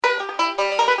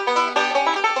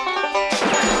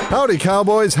Howdy,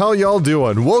 cowboys. How y'all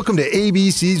doing? Welcome to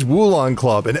ABC's Wulong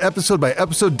Club, an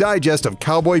episode-by-episode digest of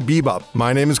Cowboy Bebop.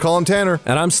 My name is Colin Tanner.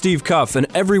 And I'm Steve Cuff, and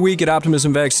every week at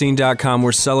OptimismVaccine.com,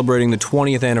 we're celebrating the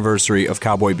 20th anniversary of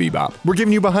Cowboy Bebop. We're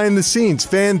giving you behind the scenes,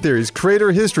 fan theories,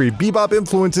 creator history, Bebop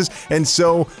influences, and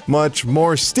so much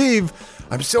more. Steve,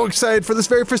 I'm so excited for this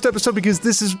very first episode because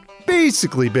this has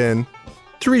basically been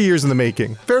 3 years in the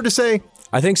making. Fair to say?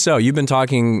 I think so. You've been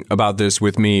talking about this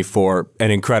with me for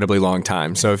an incredibly long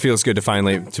time, so it feels good to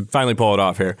finally pull it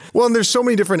off here. Well, and there's so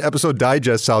many different episode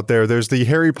digests out there. There's the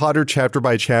Harry Potter chapter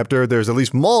by chapter. There's at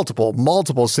least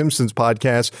multiple Simpsons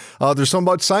podcasts. There's some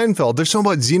about Seinfeld. There's some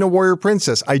about Xena Warrior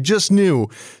Princess. I just knew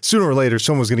sooner or later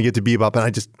someone was going to get to Bebop,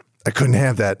 and I couldn't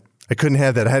have that.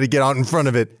 I had to get out in front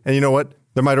of it. And you know what?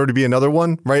 There might already be another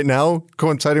one right now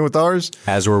coinciding with ours.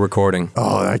 As we're recording.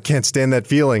 Oh, I can't stand that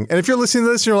feeling. And if you're listening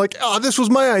to this and you're like, oh, this was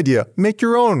my idea, make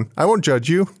your own. I won't judge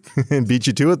you and beat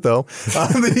you to it, though.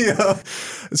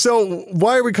 So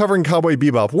why are we covering Cowboy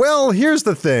Bebop? Well, here's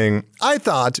the thing. I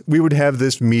thought we would have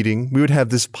this meeting, we would have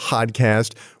this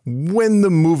podcast when the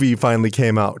movie finally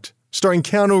came out, starring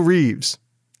Keanu Reeves.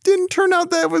 Didn't turn out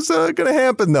that was going to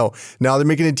happen, though. Now they're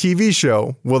making a TV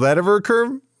show. Will that ever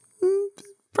occur?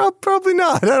 Probably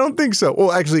not. I don't think so.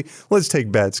 Well, actually, let's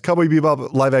take bets. Cowboy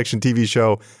Bebop live-action TV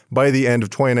show by the end of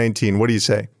 2019. What do you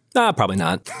say? Probably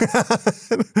not.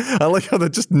 I like how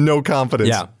that just no confidence.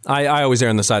 Yeah, I always err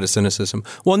on the side of cynicism.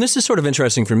 Well, and this is sort of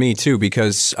interesting for me, too,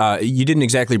 because you didn't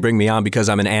exactly bring me on because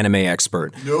I'm an anime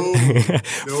expert. No.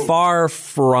 Far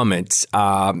from it.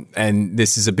 And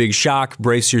this is a big shock.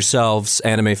 Brace yourselves,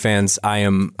 anime fans. I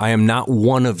am not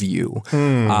one of you.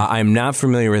 I am not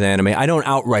familiar with anime. I don't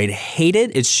outright hate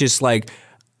it. It's just like,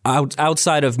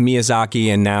 outside of Miyazaki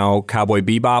and now Cowboy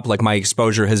Bebop, like my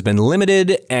exposure has been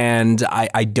limited, and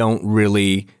I don't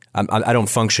really, I don't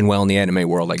function well in the anime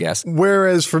world, I guess.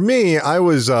 Whereas for me, I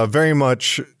was very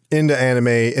much into anime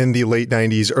in the late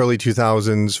 90s, early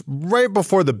 2000s, right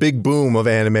before the big boom of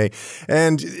anime.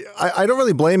 And I don't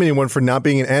really blame anyone for not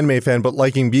being an anime fan, but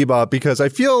liking Bebop, because I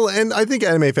feel, and I think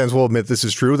anime fans will admit this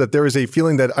is true, that there is a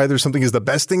feeling that either something is the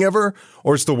best thing ever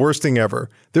or it's the worst thing ever.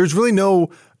 There's really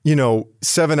no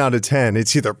 7 out of 10.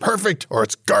 It's either perfect or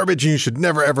it's garbage and you should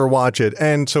never, ever watch it.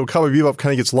 And so Cowboy Bebop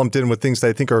kind of gets lumped in with things that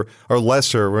I think are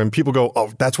lesser. When people go,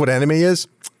 oh, that's what anime is?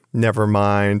 Never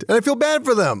mind. And I feel bad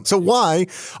for them. So why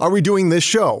are we doing this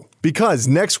show? Because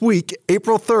next week,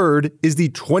 April 3rd, is the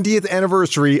 20th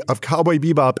anniversary of Cowboy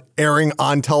Bebop airing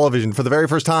on television for the very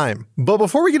first time. But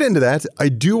before we get into that, I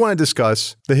do want to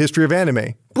discuss the history of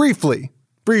anime. Briefly.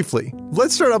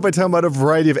 Let's start out by talking about a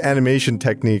variety of animation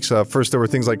techniques. First, there were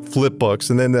things like flip books,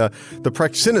 and then the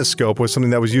Praxinoscope was something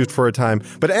that was used for a time.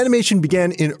 But animation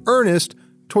began in earnest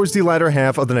towards the latter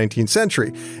half of the 19th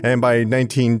century. And by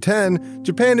 1910,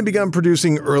 Japan had begun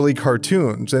producing early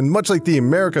cartoons. And much like the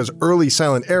America's early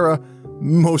silent era,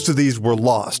 most of these were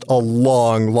lost a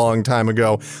long, long time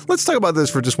ago. Let's talk about this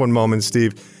for just one moment,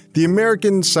 Steve. The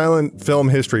American silent film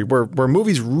history, where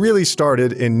movies really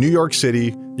started in New York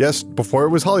City, yes, before it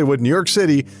was Hollywood, New York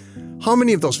City, how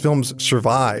many of those films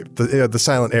survived the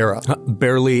silent era?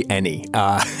 Barely any.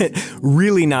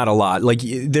 Really not a lot. Like,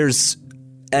 there's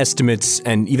estimates,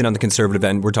 and even on the conservative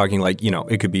end, we're talking like,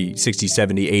 it could be 60,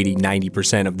 70, 80,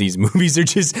 90% of these movies are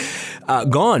just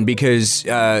gone because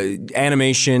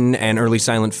animation and early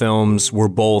silent films were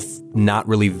both not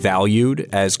really valued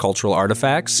as cultural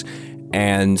artifacts.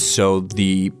 And so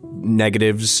the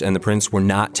negatives and the prints were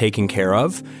not taken care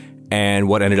of. And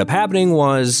what ended up happening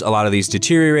was a lot of these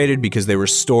deteriorated because they were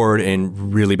stored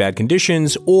in really bad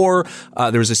conditions, or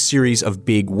there was a series of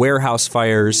big warehouse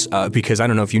fires because I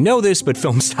don't know if you know this, but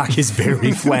film stock is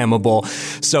very flammable.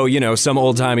 So, some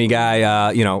old-timey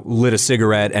guy, lit a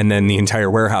cigarette and then the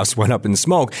entire warehouse went up in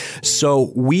smoke.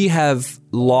 So we have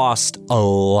lost a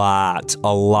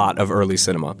lot of early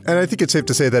cinema. And I think it's safe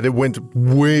to say that it went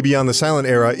way beyond the silent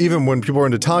era. Even when people were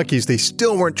into talkies, they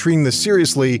still weren't treating this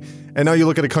seriously. And now you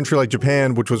look at a country like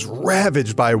Japan, which was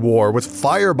ravaged by war with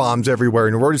fire bombs everywhere.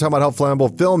 And we're already talking about how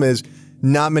flammable film is.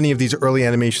 Not many of these early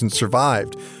animations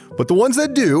survived. But the ones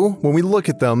that do, when we look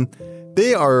at them,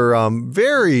 they are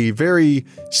very, very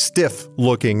stiff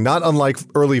looking, not unlike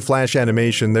early Flash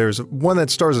animation. There's one that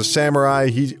stars a samurai.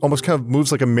 He almost kind of moves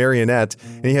like a marionette,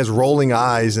 and he has rolling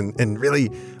eyes and really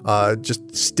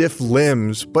just stiff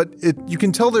limbs. But you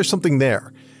can tell there's something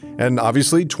there. And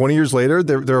obviously, 20 years later,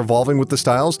 they're evolving with the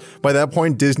styles. By that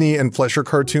point, Disney and Fleischer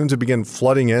cartoons have begun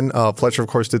flooding in. Fleischer, of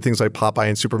course, did things like Popeye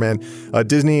and Superman.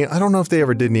 Disney, I don't know if they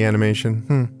ever did any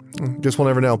animation. Guess we'll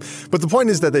never know. But the point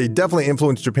is that they definitely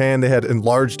influenced Japan. They had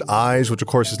enlarged eyes, which of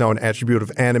course is now an attribute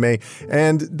of anime,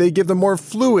 and they give them more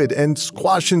fluid and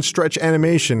squash and stretch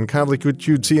animation, kind of like what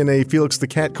you'd see in a Felix the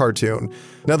Cat cartoon.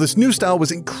 Now, this new style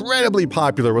was incredibly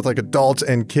popular with like adults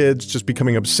and kids just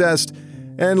becoming obsessed.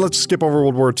 And let's skip over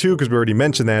World War II because we already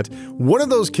mentioned that. One of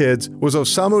those kids was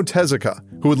Osamu Tezuka,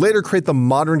 who would later create the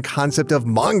modern concept of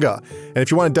manga. And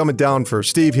if you want to dumb it down for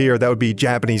Steve here, that would be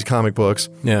Japanese comic books.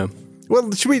 Yeah. Well,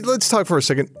 let's talk for a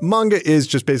second. Manga is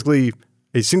just basically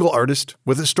a single artist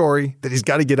with a story that he's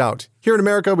got to get out. Here in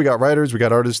America, we got writers, we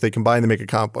got artists, they combine, they make a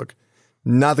comic book.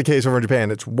 Not the case over in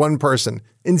Japan. It's one person,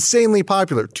 insanely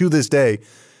popular to this day.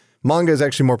 Manga is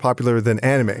actually more popular than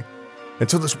anime.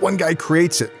 Until this one guy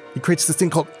creates it. He creates this thing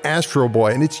called Astro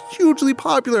Boy, and it's hugely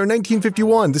popular in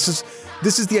 1951. This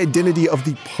is the identity of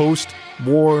the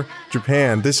post-war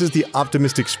Japan. This is the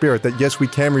optimistic spirit that, yes, we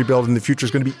can rebuild and the future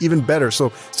is going to be even better.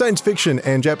 So science fiction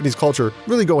and Japanese culture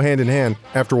really go hand in hand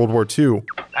after World War II.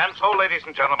 And so, ladies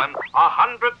and gentlemen,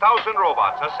 100,000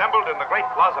 robots assembled in the Great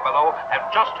Plaza below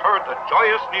have just heard the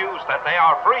joyous news that they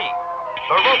are free.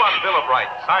 The Robot Bill of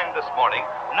Rights, signed this morning,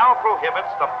 now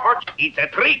prohibits the purchase. It's a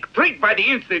trick by the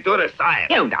Institute of Science.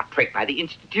 No, not trick by the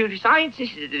Institute of Science. This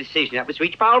is a decision that was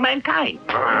reached by all mankind.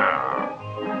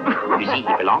 You see,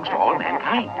 he belongs to all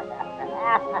mankind.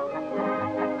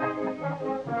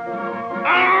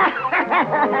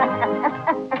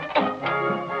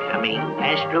 Coming,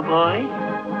 Astro Boy?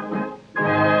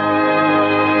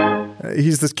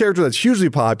 He's this character that's hugely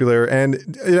popular, and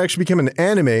it actually became an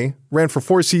anime, ran for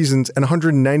 4 seasons and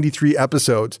 193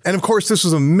 episodes. And of course, this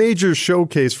was a major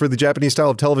showcase for the Japanese style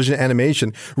of television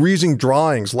animation, reusing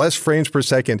drawings, less frames per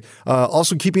second,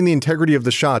 also keeping the integrity of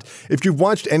the shot. If you've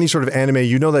watched any sort of anime,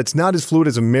 you know that it's not as fluid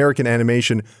as American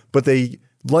animation, but they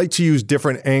like to use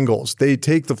different angles. They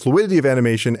take the fluidity of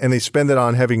animation and they spend it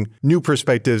on having new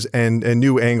perspectives and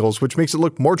new angles, which makes it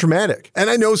look more dramatic. And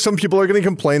I know some people are going to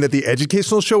complain that the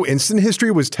educational show Instant History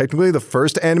was technically the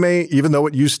first anime, even though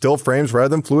it used still frames rather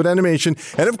than fluid animation.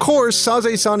 And of course,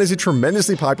 Sazae-san is a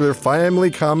tremendously popular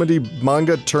family comedy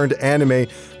manga turned anime,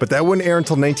 but that wouldn't air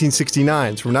until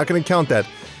 1969, so we're not going to count that.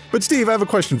 But Steve, I have a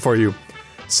question for you.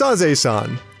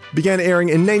 Sazae-san began airing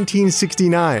in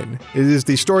 1969. It is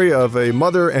the story of a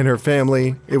mother and her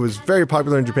family. It was very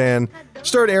popular in Japan.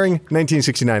 Started airing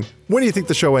 1969. When do you think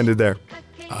the show ended there?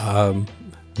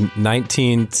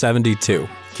 1972.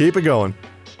 Keep it going.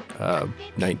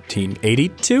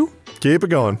 1982? Keep it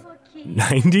going.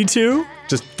 92?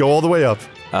 Just go all the way up.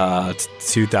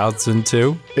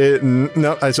 2002?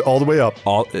 No, I said all the way up.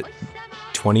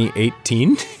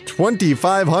 2018?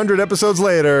 2,500 episodes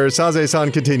later,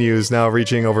 Sazae-san continues, now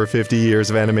reaching over 50 years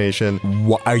of animation.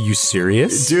 What, are you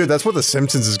serious? Dude, that's what The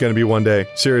Simpsons is going to be one day.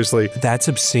 Seriously. That's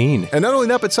obscene. And not only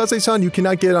that, but Sazae-san, you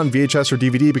cannot get it on VHS or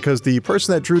DVD because the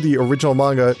person that drew the original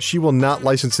manga, she will not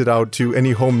license it out to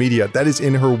any home media. That is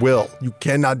in her will. You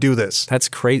cannot do this. That's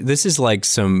crazy. This is like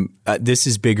this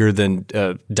is bigger than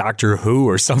Doctor Who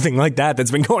or something like that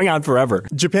that's been going on forever.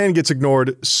 Japan gets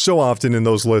ignored so often in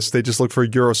those lists. They just look for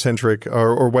Eurocentric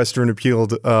or Western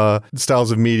appealed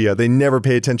styles of media. They never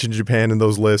pay attention to Japan in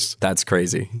those lists. That's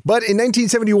crazy. But in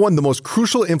 1971, the most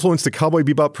crucial influence to Cowboy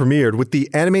Bebop premiered with the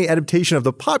anime adaptation of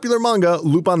the popular manga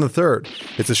Lupin III.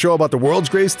 It's a show about the world's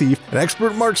greatest thief, an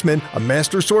expert marksman, a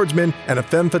master swordsman, and a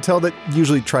femme fatale that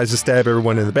usually tries to stab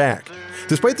everyone in the back.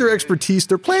 Despite their expertise,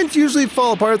 their plans usually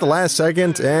fall apart at the last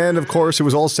second, and of course, it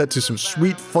was all set to some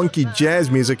sweet, funky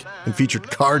jazz music and featured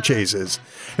car chases.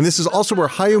 And this is also where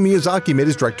Hayao Miyazaki made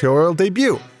his directorial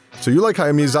debut. So you like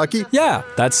Hayao Miyazaki? Yeah,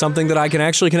 that's something that I can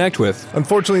actually connect with.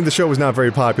 Unfortunately, the show was not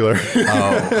very popular.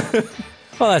 Oh.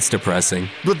 Well, that's depressing.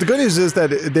 But the good news is that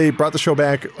they brought the show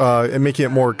back and making it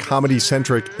more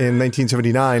comedy-centric in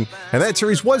 1979, and that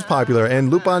series was popular, and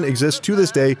Lupin exists to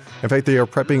this day. In fact, they are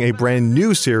prepping a brand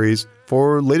new series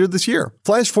for later this year.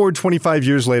 Flash forward 25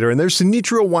 years later, and there's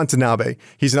Shinichiro Watanabe.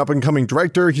 He's an up-and-coming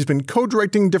director. He's been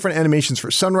co-directing different animations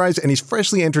for Sunrise, and he's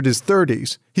freshly entered his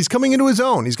 30s. He's coming into his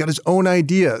own. He's got his own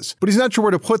ideas, but he's not sure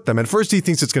where to put them. At first, he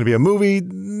thinks it's going to be a movie,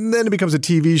 then it becomes a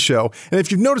TV show. And if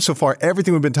you've noticed so far,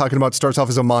 everything we've been talking about starts off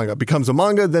as a manga, becomes a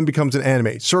manga, then becomes an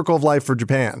anime. Circle of life for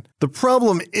Japan. The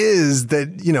problem is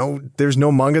that, there's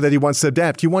no manga that he wants to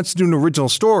adapt. He wants to do an original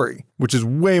story, which is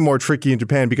way more tricky in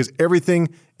Japan because everything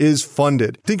is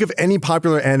funded. Think of any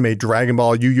popular anime, Dragon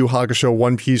Ball, Yu Yu Hakusho,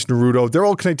 One Piece, Naruto, they're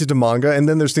all connected to manga, and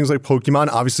then there's things like Pokemon,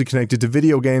 obviously connected to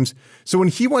video games. So when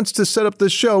he wants to set up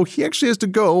this show, he actually has to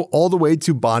go all the way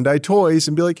to Bandai Toys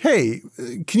and be like, hey,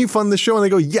 can you fund this show? And they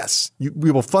go, yes, we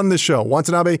will fund this show.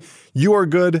 Watanabe, you are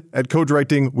good at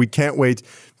co-directing. We can't wait.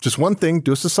 Just one thing,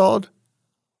 do us a solid.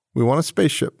 We want a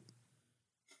spaceship.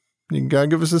 You gotta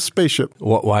give us a spaceship.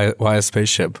 Why a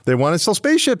spaceship? They want to sell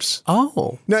spaceships.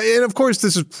 Oh. Now, and of course,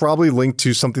 this is probably linked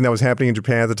to something that was happening in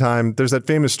Japan at the time. There's that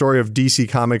famous story of DC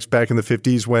Comics back in the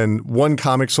 50s when one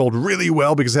comic sold really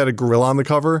well because it had a gorilla on the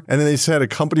cover. And then they had a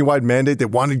company-wide mandate that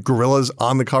wanted gorillas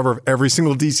on the cover of every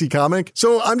single DC comic.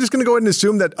 So I'm just going to go ahead and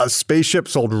assume that a spaceship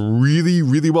sold really,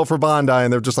 really well for Bandai.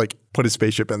 And they're just like, put a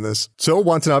spaceship in this. So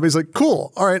Watanabe's like,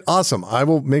 cool. All right, awesome. I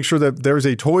will make sure that there's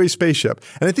a toy spaceship.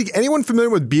 And I think anyone familiar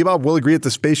with Bebop will agree that the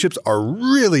spaceships are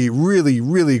really, really,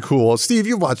 really cool. Steve,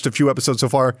 you've watched a few episodes so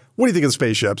far. What do you think of the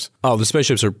spaceships? Oh, the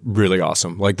spaceships are really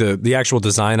awesome. Like the actual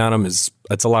design on them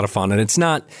it's a lot of fun. And it's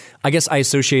not, I guess I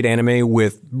associate anime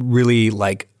with really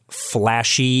like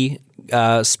flashy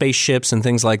spaceships and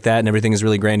things like that, and everything is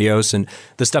really grandiose. And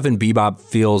the stuff in Bebop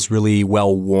feels really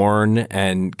well worn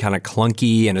and kind of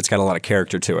clunky, and it's got a lot of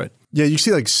character to it. Yeah, you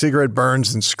see like cigarette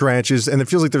burns and scratches, and it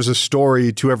feels like there's a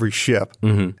story to every ship.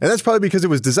 Mm-hmm. And that's probably because it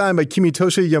was designed by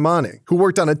Kimitoshe Yamane, who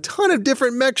worked on a ton of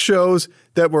different mech shows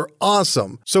that were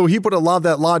awesome. So he put a lot of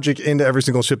that logic into every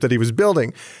single ship that he was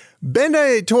building.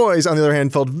 Bandai Toys, on the other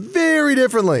hand, felt very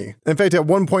differently. In fact, at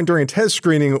one point during a test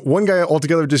screening, one guy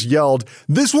altogether just yelled,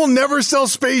 "This will never sell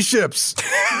spaceships!"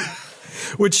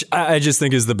 Which I just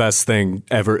think is the best thing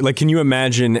ever. Like, can you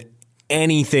imagine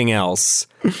anything else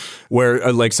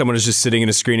where like someone is just sitting in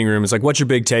a screening room? It's like, what's your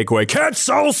big takeaway? Can't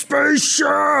sell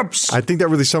spaceships! I think that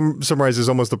really summarizes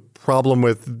almost the problem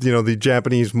with, the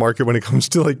Japanese market when it comes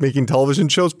to like making television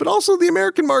shows, but also the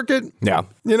American market. Yeah.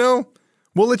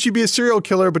 We'll let you be a serial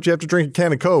killer, but you have to drink a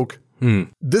can of Coke.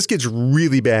 This gets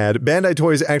really bad. Bandai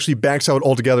Toys actually backs out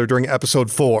altogether during episode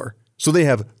 4. So they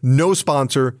have no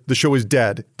sponsor. The show is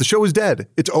dead. The show is dead.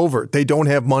 It's over. They don't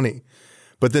have money.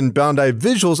 But then Bandai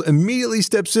Visuals immediately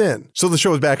steps in. So the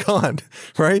show is back on,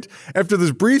 right? After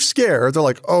this brief scare, they're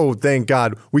like, oh, thank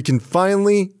God. We can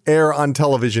finally air on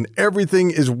television.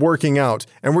 Everything is working out.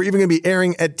 And we're even going to be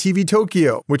airing at TV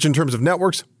Tokyo, which in terms of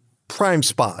networks, prime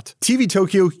spot. TV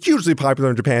Tokyo, hugely popular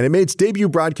in Japan. It made its debut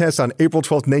broadcast on April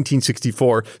 12,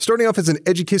 1964, starting off as an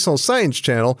educational science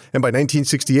channel, and by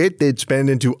 1968, they'd expand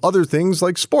into other things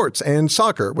like sports and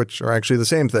soccer, which are actually the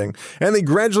same thing. And they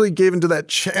gradually gave into that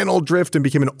channel drift and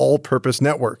became an all-purpose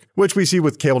network, which we see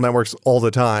with cable networks all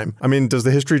the time. I mean, does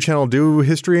the History Channel do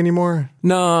history anymore?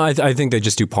 No, I think they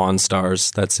just do Pawn Stars.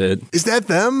 That's it. Is that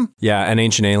them? Yeah, and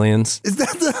Ancient Aliens. Is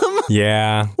that them?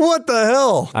 Yeah. What the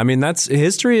hell? I mean,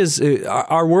 history is,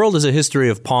 our world is a history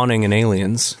of pawning and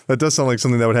aliens. That does sound like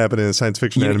something that would happen in a science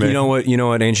fiction anime. You know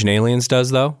what Ancient Aliens does,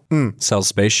 though? Sells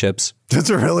spaceships. Does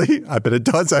it really? I bet it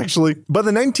does, actually. By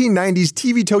the 1990s,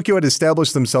 TV Tokyo had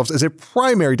established themselves as a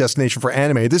primary destination for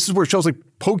anime. This is where shows like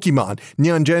Pokemon,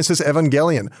 Neon Genesis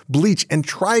Evangelion, Bleach, and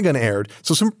Trigun aired,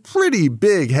 so some pretty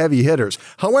big, heavy hitters.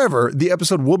 However, the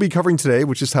episode we'll be covering today,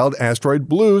 which is titled Asteroid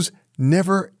Blues,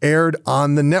 never aired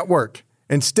on the network.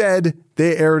 Instead,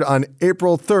 they aired on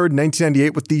April 3rd,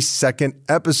 1998 with the second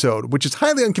episode, which is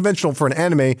highly unconventional for an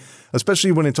anime,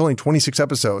 especially when it's only 26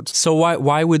 episodes. So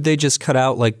why would they just cut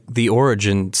out like the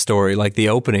origin story, like the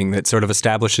opening that sort of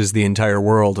establishes the entire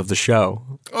world of the show?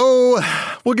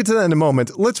 Oh, we'll get to that in a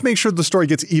moment. Let's make sure the story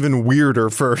gets even weirder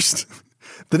first.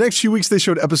 The next few weeks, they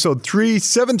showed episode 3,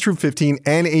 7 through 15,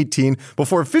 and 18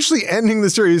 before officially ending the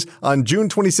series on June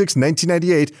 26,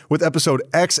 1998 with episode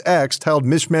XX titled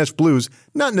Mishmash Blues.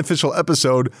 Not an official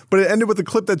episode, but it ended with a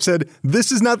clip that said,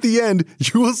 "This is not the end.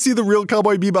 You will see the real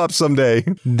Cowboy Bebop someday."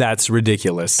 That's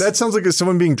ridiculous. That sounds like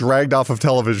someone being dragged off of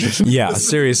television. Yeah,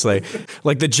 seriously.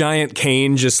 Like the giant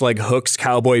cane just like hooks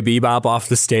Cowboy Bebop off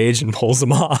the stage and pulls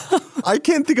him off. I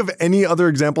can't think of any other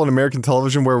example in American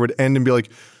television where it would end and be like,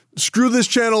 "Screw this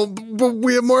channel, but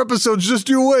we have more episodes, just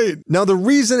you wait." Now, the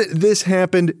reason this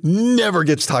happened never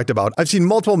gets talked about. I've seen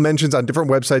multiple mentions on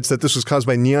different websites that this was caused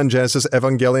by Neon Genesis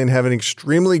Evangelion having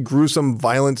extremely gruesome,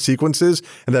 violent sequences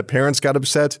and that parents got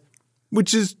upset,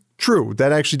 which is true.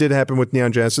 That actually did happen with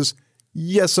Neon Genesis.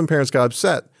 Yes, some parents got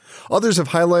upset. Others have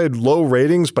highlighted low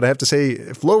ratings, but I have to say,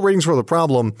 if low ratings were the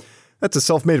problem, that's a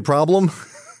self-made problem.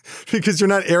 Because you're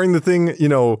not airing the thing,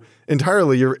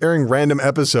 entirely. You're airing random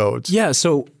episodes. Yeah,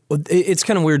 so it's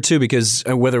kind of weird too, because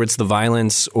whether it's the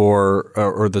violence or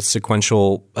the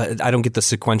sequential, I don't get the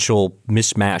sequential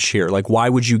mishmash here. Like, why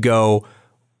would you go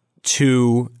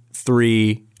 2,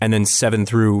 3, and then 7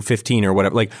 through 15 or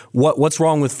whatever. Like, what's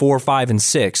wrong with 4, 5, and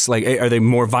 6? Like, are they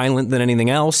more violent than anything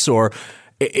else, or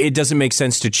it doesn't make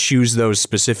sense to choose those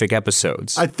specific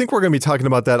episodes? I think we're going to be talking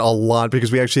about that a lot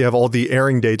because we actually have all the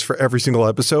airing dates for every single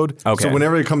episode. Okay. So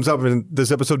whenever it comes up and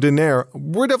this episode didn't air,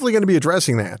 we're definitely going to be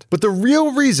addressing that. But the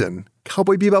real reason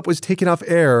Cowboy Bebop was taken off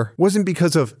air wasn't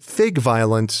because of fake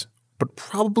violence, but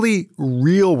probably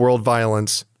real world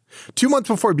violence. 2 months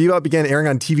before Bebop began airing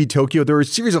on TV Tokyo, there were a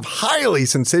series of highly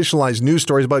sensationalized news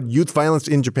stories about youth violence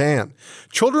in Japan.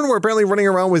 Children were apparently running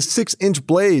around with 6-inch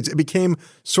blades. It became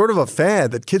sort of a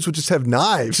fad that kids would just have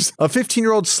knives. A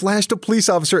 15-year-old slashed a police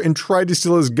officer and tried to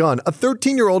steal his gun. A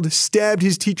 13-year-old stabbed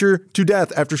his teacher to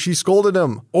death after she scolded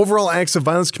him. Overall acts of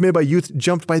violence committed by youth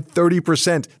jumped by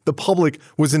 30%. The public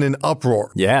was in an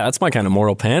uproar. Yeah, that's my kind of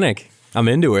moral panic. I'm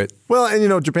into it. Well,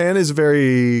 and Japan is a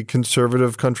very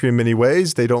conservative country in many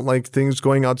ways. They don't like things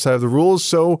going outside of the rules.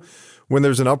 So when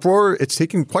there's an uproar, it's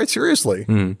taken quite seriously.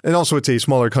 And also it's a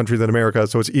smaller country than America,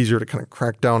 so it's easier to kind of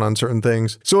crack down on certain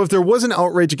things. So if there was an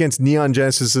outrage against Neon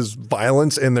Genesis's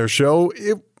violence in their show,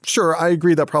 sure, I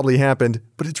agree that probably happened,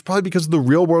 but it's probably because of the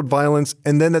real world violence,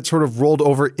 and then that sort of rolled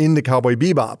over into Cowboy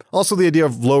Bebop. Also, the idea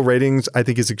of low ratings, I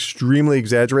think, is extremely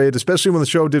exaggerated, especially when the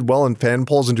show did well in fan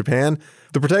polls in Japan.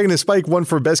 The protagonist Spike won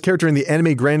for Best Character in the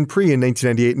Anime Grand Prix in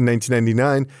 1998 and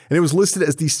 1999, and it was listed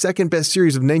as the second best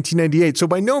series of 1998, so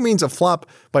by no means a flop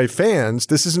by fans.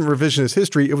 This isn't revisionist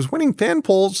history. It was winning fan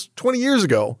polls 20 years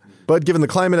ago. But given the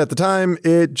climate at the time,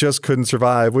 it just couldn't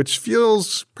survive, which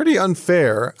feels pretty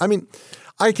unfair. I mean,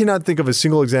 I cannot think of a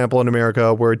single example in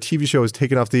America where a TV show is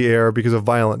taken off the air because of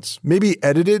violence. Maybe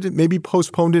edited, maybe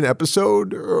postponed an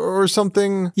episode or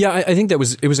something. Yeah, I think it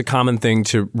was a common thing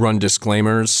to run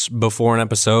disclaimers before an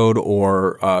episode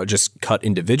or just cut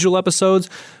individual episodes.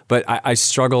 But I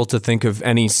struggle to think of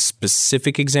any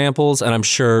specific examples, and I'm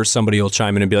sure somebody will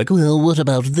chime in and be like, well, what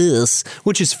about this?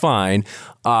 Which is fine.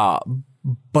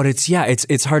 But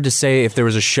it's hard to say if there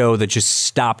was a show that just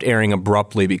stopped airing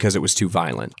abruptly because it was too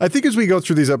violent. I think as we go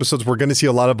through these episodes, we're going to see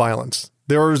a lot of violence.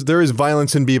 There is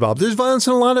violence in Bebop. There's violence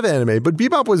in a lot of anime, but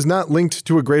Bebop was not linked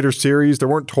to a greater series. There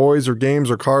weren't toys or games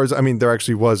or cars. I mean, there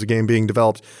actually was a game being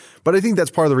developed, but I think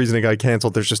that's part of the reason it got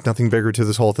canceled. There's just nothing bigger to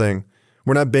this whole thing.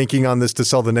 We're not banking on this to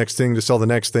sell the next thing,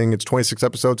 It's 26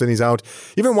 episodes and he's out.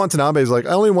 Even Watanabe is like,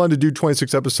 I only wanted to do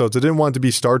 26 episodes. I didn't want it to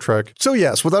be Star Trek. So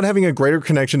yes, without having a greater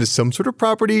connection to some sort of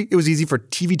property, it was easy for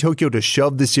TV Tokyo to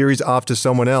shove the series off to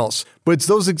someone else. But it's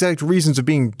those exact reasons of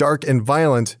being dark and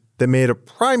violent that made it a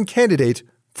prime candidate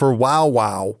for Wow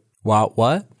Wow. Wow,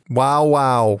 what? Wow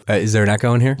Wow. Is there an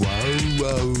echo in here?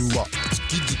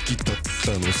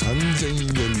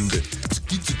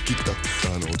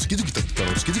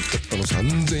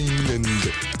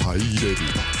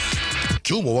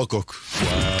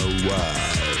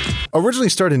 Originally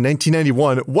started in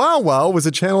 1991, Wow Wow was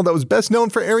a channel that was best known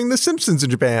for airing The Simpsons in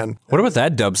Japan. What about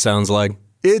that dub sounds like?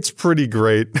 It's pretty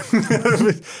great.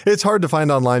 It's hard to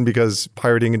find online because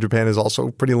pirating in Japan is also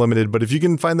pretty limited, but if you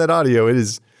can find that audio, it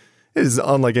is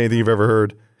unlike anything you've ever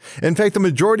heard. In fact, the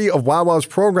majority of Wow Wow's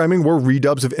programming were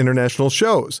redubs of international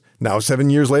shows. Now,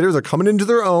 7 years later, they're coming into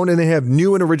their own and they have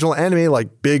new and original anime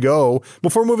like Big O,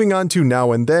 before moving on to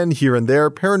Now and Then, Here and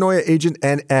There, Paranoia Agent,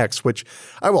 and X, which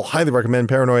I will highly recommend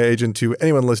Paranoia Agent to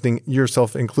anyone listening,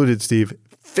 yourself included, Steve.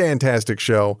 Fantastic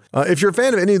show. If you're a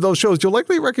fan of any of those shows, you'll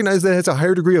likely recognize that it has a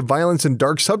higher degree of violence and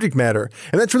dark subject matter.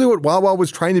 And that's really what Wow Wow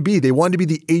was trying to be. They wanted to be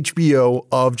the HBO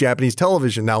of Japanese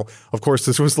television. Now, of course,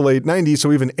 this was the late 90s,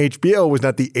 so even HBO was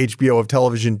not the HBO of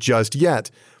television just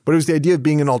yet. But it was the idea of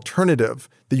being an alternative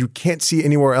that you can't see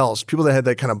anywhere else. People that had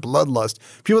that kind of bloodlust.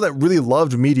 People that really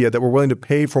loved media that were willing to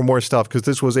pay for more stuff because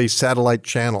this was a satellite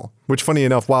channel. Which, funny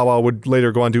enough, Wow Wow would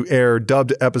later go on to air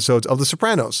dubbed episodes of The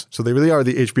Sopranos. So they really are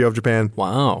the HBO of Japan.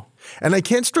 Wow. And I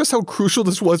can't stress how crucial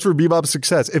this was for Bebop's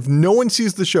success. If no one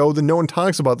sees the show, then no one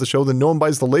talks about the show, then no one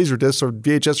buys the Laserdiscs or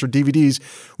VHS or DVDs,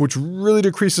 which really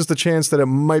decreases the chance that it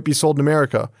might be sold in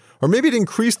America. Or maybe it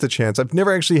increased the chance. I've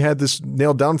never actually had this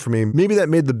nailed down for me. Maybe that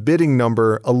made the bidding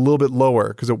number a little bit lower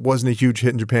because it wasn't a huge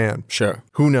hit in Japan. Sure.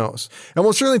 Who knows? And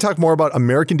we'll certainly talk more about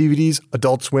American DVDs,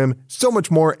 Adult Swim, so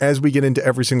much more as we get into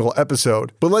every single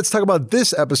episode. But let's talk about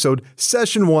this episode,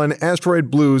 Session 1, Asteroid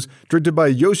Blues, directed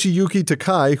by Yoshiyuki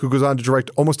Takai, who goes on to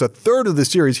direct almost a third of the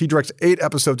series. He directs 8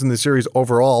 episodes in the series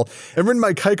overall, and written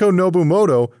by Kaiko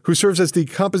Nobumoto, who serves as the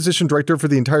composition director for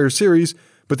the entire series.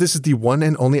 But this is the one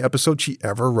and only episode she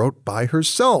ever wrote by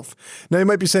herself. Now, you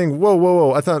might be saying,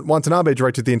 whoa, I thought Watanabe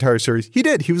directed the entire series. He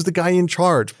did. He was the guy in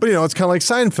charge. But, it's kind of like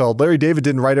Seinfeld. Larry David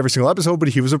didn't write every single episode, but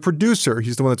he was a producer.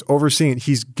 He's the one that's overseeing it.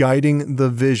 He's guiding the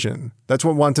vision. That's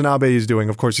what Watanabe is doing.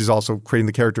 Of course, he's also creating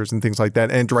the characters and things like that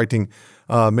and directing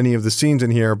many of the scenes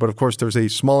in here, but of course there's a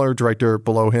smaller director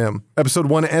below him. Episode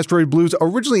 1, Asteroid Blues,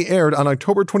 originally aired on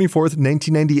October 24th,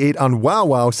 1998 on Wow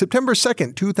Wow, September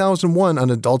 2nd, 2001 on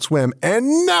Adult Swim,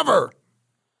 and never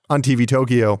on TV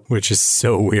Tokyo. Which is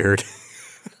so weird.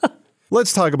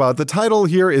 Let's talk about it. The title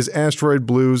here is Asteroid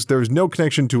Blues. There's no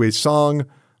connection to a song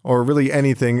or really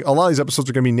anything. A lot of these episodes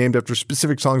are going to be named after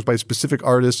specific songs by specific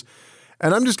artists.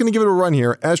 And I'm just going to give it a run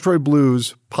here. Asteroid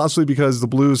Blues, possibly because the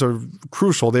blues are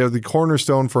crucial. They are the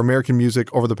cornerstone for American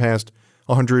music over the past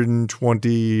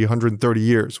 120, 130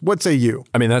 years. What say you?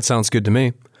 I mean, that sounds good to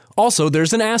me. Also,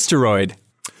 there's an asteroid.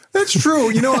 That's true.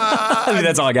 You know, I mean,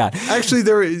 that's all I got. Actually,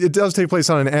 it does take place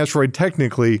on an asteroid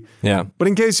technically. Yeah. But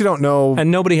in case you don't know. And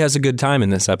nobody has a good time in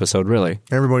this episode, really.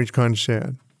 Everybody's kind of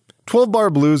sad. 12-bar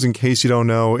blues, in case you don't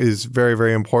know, is very,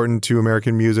 very important to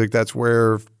American music. That's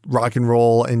where rock and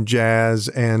roll and jazz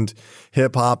and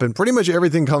hip-hop and pretty much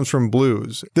everything comes from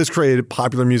blues. This created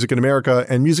popular music in America,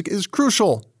 and music is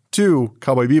crucial to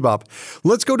Cowboy Bebop.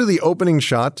 Let's go to the opening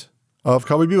shot of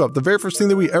Cowboy Bebop, the very first thing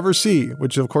that we ever see,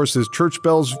 which of course is church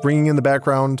bells ringing in the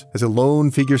background as a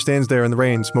lone figure stands there in the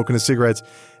rain smoking a cigarette,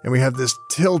 and we have this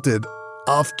tilted,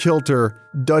 off-kilter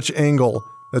Dutch angle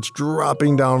that's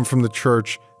dropping down from the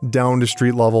church down to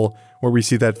street level, where we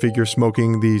see that figure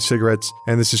smoking the cigarettes,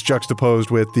 and this is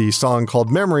juxtaposed with the song called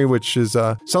Memory, which is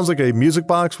sounds like a music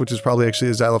box, which is probably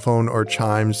actually a xylophone or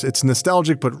chimes. It's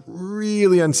nostalgic but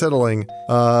really unsettling.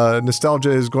 Nostalgia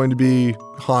is going to be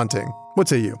haunting. What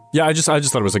say you? Yeah, I just thought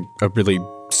it was a really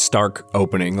stark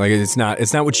opening. Like it's not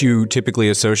what you typically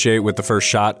associate with the first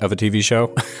shot of a TV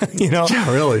show. You know?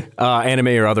 Yeah, really. Anime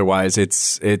or otherwise,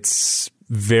 it's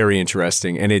very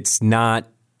interesting, and it's not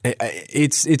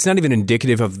even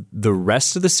indicative of the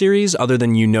rest of the series, other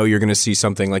than you're going to see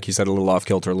something, like you said, a little off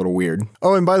kilter, a little weird.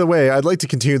 Oh, and by the way, I'd like to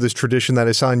continue this tradition that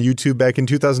I saw on YouTube back in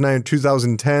 2009 and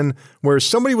 2010, where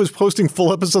somebody was posting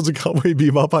full episodes of Cowboy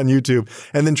Bebop on YouTube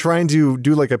and then trying to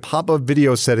do like a pop-up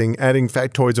video setting, adding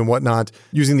factoids and whatnot,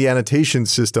 using the annotation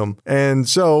system. And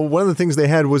so one of the things they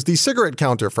had was the cigarette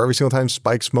counter for every single time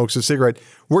Spike smokes a cigarette.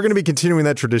 We're going to be continuing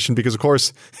that tradition because, of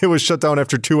course, it was shut down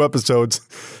after 2 episodes.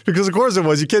 Because, of course, it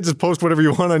was. You can't just post whatever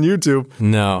you want on YouTube.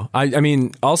 No. I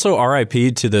mean, also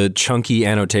RIP to the chunky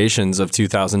annotations of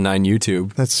 2009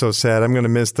 YouTube. That's so sad. I'm going to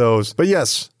miss those. But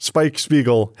yes, Spike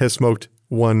Spiegel has smoked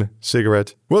 1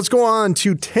 cigarette. Well, let's go on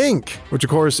to Tank, which, of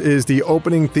course, is the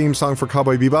opening theme song for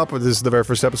Cowboy Bebop. This is the very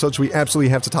first episode, so we absolutely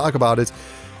have to talk about it.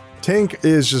 Tank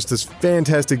is just this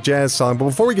fantastic jazz song. But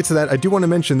before we get to that, I do want to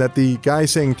mention that the guy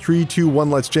saying 3, 2,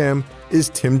 1, let's jam is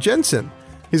Tim Jensen.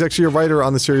 He's actually a writer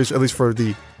on the series, at least for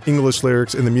the English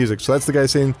lyrics and the music. So that's the guy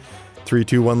saying 3,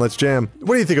 2, 1, let's jam.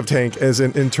 What do you think of Tank as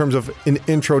in terms of an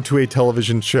intro to a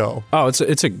television show? Oh,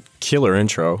 it's a killer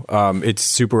intro. It's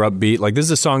super upbeat. Like, this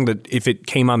is a song that if it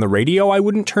came on the radio, I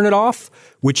wouldn't turn it off,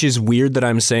 which is weird that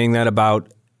I'm saying that about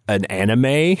an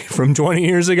anime from 20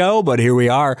 years ago, but here we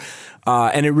are.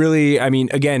 And it really, I mean,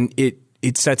 again,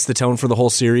 it sets the tone for the whole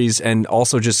series, and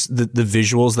also just the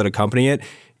visuals that accompany it.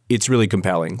 It's really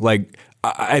compelling. Like,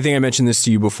 I think I mentioned this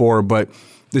to you before, but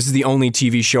this is the only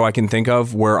TV show I can think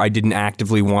of where I didn't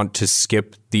actively want to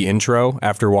skip the intro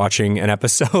after watching an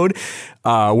episode.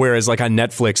 Whereas like on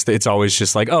Netflix, it's always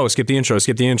just like, oh, skip the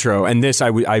intro. And this, I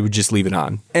would just leave it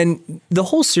on. And the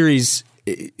whole series,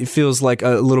 it feels like a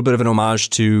little bit of an homage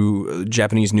to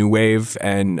Japanese New Wave,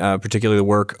 and particularly the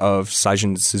work of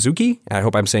Seijun Suzuki. I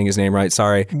hope I'm saying his name right.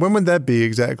 Sorry. When would that be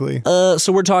exactly?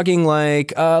 So we're talking like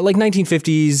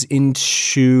 1950s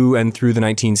into and through the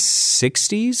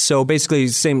 1960s. So basically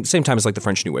same time as like the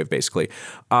French New Wave, basically.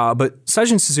 But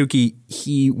Seijun Suzuki,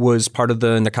 he was part of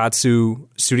the Nakatsu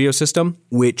studio system,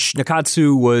 which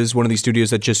Nakatsu was one of these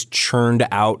studios that just churned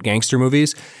out gangster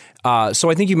movies. So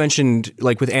I think you mentioned,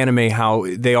 like with anime, how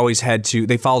they always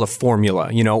they followed a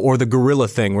formula, or the gorilla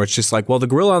thing, where it's just like, well, the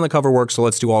gorilla on the cover works, so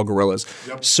let's do all gorillas.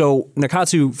 Yep. So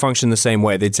Nakatsu functioned the same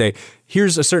way. They'd say,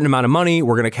 here's a certain amount of money.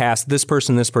 We're going to cast this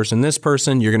person, this person, this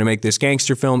person. You're going to make this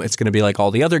gangster film. It's going to be like all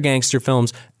the other gangster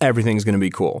films. Everything's going to be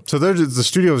cool. So the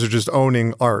studios are just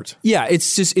owning art. Yeah,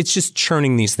 it's just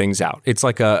churning these things out. It's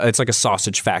like a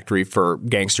sausage factory for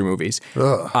gangster movies.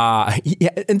 Yeah,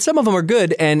 and some of them are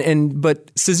good.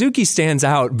 But Suzuki stands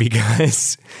out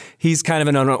because he's kind of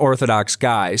an unorthodox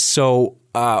guy. So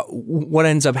what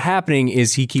ends up happening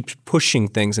is he keeps pushing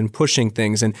things,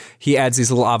 and he adds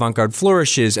these little avant-garde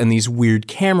flourishes and these weird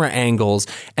camera angles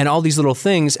and all these little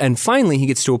things. And finally, he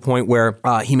gets to a point where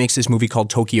he makes this movie called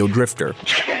Tokyo Drifter.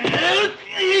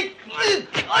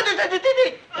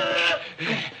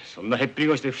 そんなへっぴり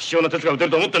腰で不死鳥の鉄が撃て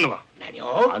ると思ってんのか。何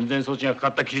を？安全装置がかか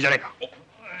ったきりじゃねえか。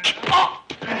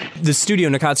the studio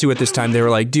Nakatsu at this time, they were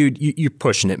like, dude, you're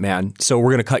pushing it, man. So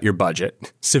we're going to cut your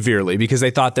budget severely, because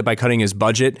they thought that by cutting his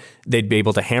budget, they'd be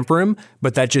able to hamper him.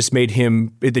 But that just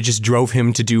it just drove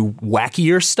him to do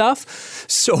wackier stuff.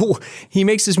 So he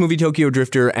makes this movie Tokyo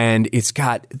Drifter, and it's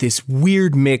got this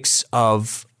weird mix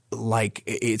of like,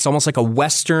 it's almost like a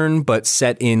Western, but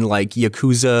set in like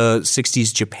Yakuza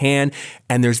 60s Japan.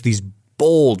 And there's these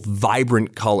bold,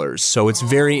 vibrant colors. So it's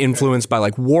very influenced by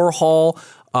like Warhol,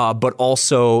 but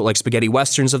also like spaghetti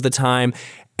westerns of the time.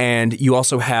 And you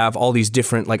also have all these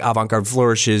different like avant-garde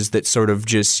flourishes that sort of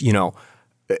just,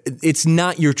 it's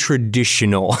not your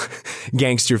traditional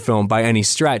gangster film by any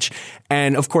stretch.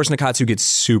 And of course, Nakatsu gets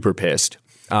super pissed.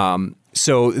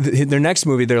 So their next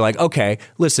movie, they're like, okay,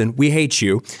 listen, we hate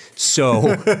you. So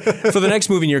for the next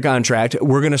movie in your contract,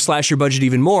 we're going to slash your budget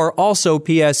even more. Also,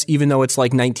 P.S., even though it's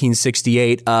like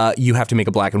 1968, you have to make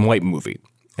a black and white movie.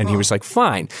 And he was like,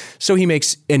 fine. So he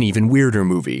makes an even weirder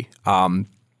movie,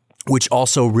 which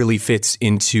also really fits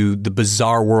into the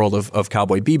bizarre world of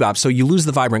Cowboy Bebop. So you lose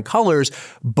the vibrant colors,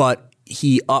 but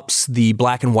he ups the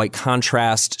black and white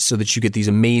contrast so that you get these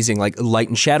amazing like light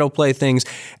and shadow play things,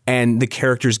 and the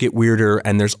characters get weirder,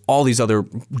 and there's all these other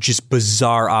just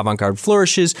bizarre avant-garde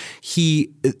flourishes.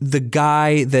 The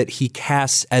guy that he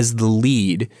casts as the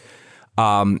lead,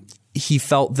 he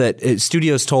felt that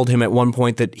studios told him at one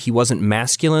point that he wasn't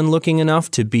masculine looking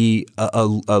enough to be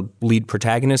a lead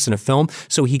protagonist in a film.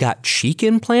 So he got cheek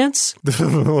implants.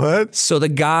 What? So the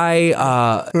guy...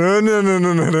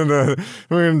 No.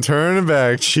 We're going to turn it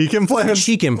back. Cheek implants?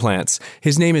 Cheek implants.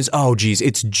 His name is,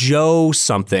 it's Joe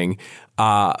something.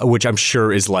 Which I'm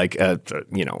sure is like a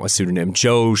pseudonym.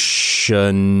 Joe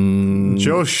shouldn't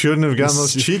have gotten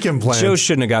those cheek implants. Joe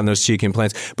shouldn't have gotten those cheek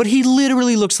implants. But he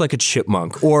literally looks like a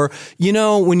chipmunk. Or,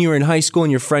 when you were in high school and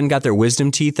your friend got their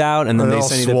wisdom teeth out and then they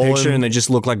sent you the picture and they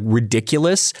just look like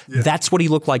ridiculous. Yeah. That's what he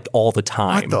looked like all the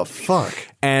time. What the fuck?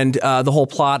 And the whole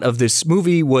plot of this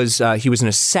movie was he was an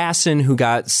assassin who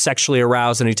got sexually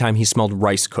aroused anytime he smelled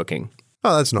rice cooking.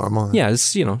 Oh, that's normal. Yeah,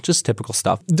 it's, just typical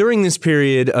stuff. During this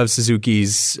period of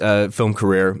Suzuki's film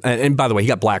career, and by the way, he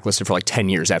got blacklisted for like 10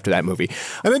 years after that movie.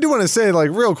 And I do want to say,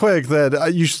 like, real quick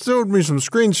that you showed me some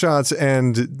screenshots,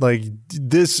 and, like,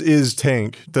 this is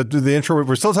Tank. The intro,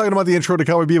 we're still talking about the intro to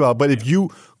Cowboy Bebop, but if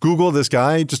you Google this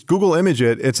guy, just Google image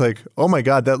it, it's like, oh my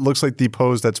God, that looks like the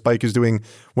pose that Spike is doing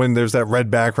when there's that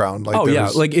red background.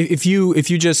 Like, like if you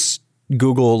just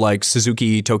Google, like,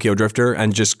 Suzuki Tokyo Drifter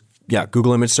and just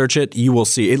Google image search it, you will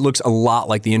see it looks a lot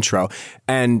like the intro.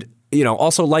 And,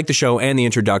 also like the show and the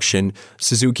introduction,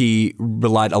 Suzuki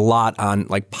relied a lot on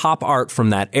like pop art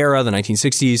from that era, the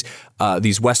 1960s,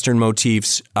 these Western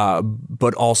motifs,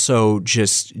 but also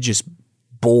just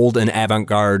bold and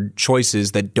avant-garde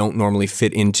choices that don't normally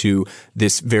fit into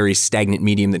this very stagnant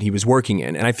medium that he was working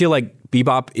in. And I feel like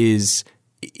Bebop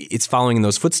it's following in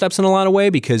those footsteps in a lot of way,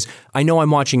 because I know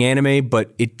I'm watching anime,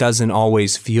 but it doesn't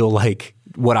always feel like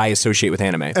what I associate with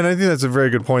anime. And I think that's a very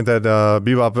good point, that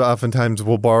Bebop oftentimes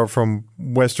will borrow from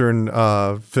Western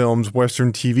films,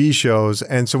 Western TV shows.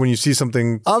 And so when you see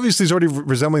something obviously is already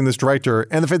resembling this director,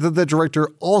 and the fact that director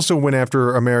also went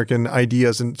after American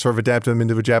ideas and sort of adapted them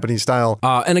into a Japanese style.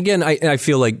 And again, I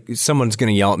feel like someone's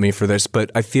going to yell at me for this,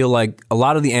 but I feel like a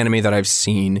lot of the anime that I've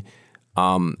seen,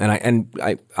 and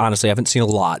I honestly haven't seen a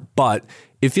lot, but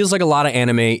it feels like a lot of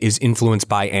anime is influenced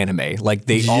by anime. Like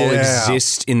they all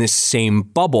exist in this same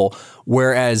bubble,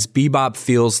 whereas Bebop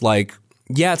feels like,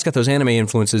 it's got those anime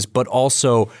influences, but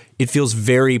also it feels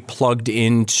very plugged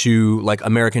into like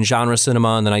American genre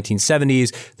cinema in the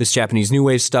 1970s, this Japanese New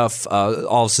Wave stuff,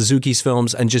 all of Suzuki's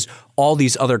films, and just all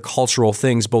these other cultural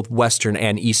things, both Western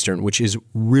and Eastern, which is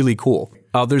really cool.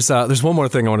 There's one more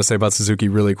thing I want to say about Suzuki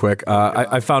really quick.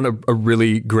 I found a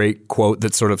really great quote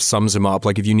that sort of sums him up.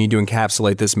 Like, if you need to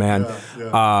encapsulate this man,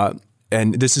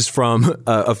 and this is from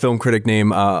a film critic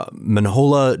named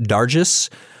Manhola Dargis.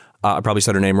 I probably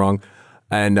said her name wrong.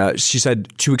 And she said,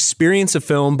 to experience a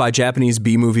film by Japanese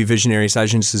B-movie visionary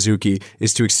Seijun Suzuki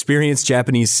is to experience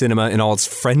Japanese cinema in all its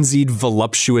frenzied,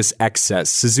 voluptuous excess.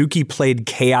 Suzuki played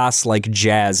chaos like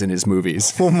jazz in his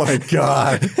movies. Oh my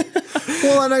God.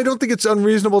 Well, and I don't think it's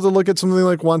unreasonable to look at something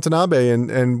like Watanabe.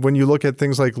 And when you look at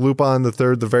things like Lupin the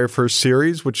Third, the very first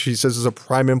series, which he says is a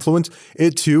prime influence,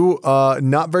 it too,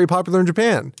 not very popular in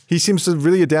Japan. He seems to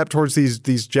really adapt towards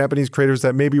these Japanese creators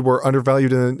that maybe were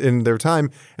undervalued in their time,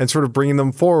 and sort of bringing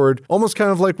them forward, almost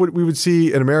kind of like what we would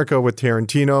see in America with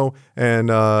Tarantino and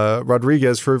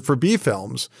Rodriguez for B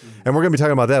films. And we're going to be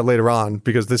talking about that later on,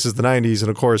 because this is the 90s.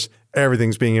 And of course,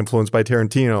 everything's being influenced by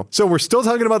Tarantino. So we're still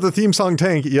talking about the theme song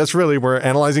Tank. Yes, really, we're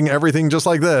analyzing everything just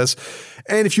like this.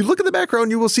 And if you look at the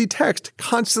background, you will see text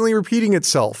constantly repeating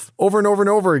itself over and over and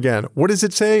over again. What does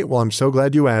it say? Well, I'm so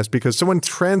glad you asked because someone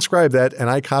transcribed that and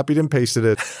I copied and pasted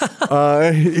it.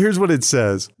 Here's what it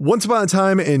says. Once upon a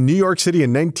time in New York City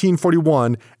in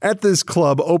 1941, at this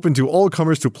club open to all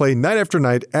comers to play night after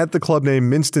night at the club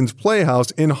named Minston's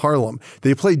Playhouse in Harlem.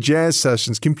 They played jazz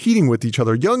sessions competing with each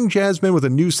other. Young jazzmen with a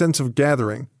new sense of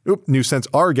gathering. New sense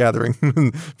are gathering.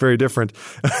 Very different.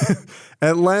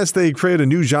 At last, they create a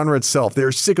new genre itself. They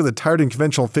are sick of the tired and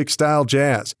conventional fixed style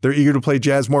jazz. They're eager to play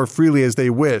jazz more freely as they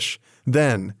wish.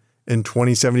 Then, in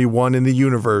 2071 in the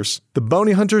universe, the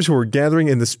bounty hunters who are gathering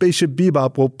in the spaceship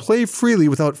Bebop will play freely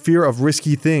without fear of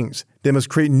risky things. They must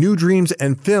create new dreams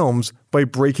and films by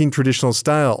breaking traditional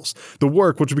styles. The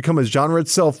work, which will become a genre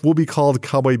itself, will be called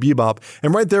Cowboy Bebop.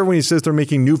 And right there when he says they're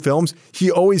making new films, he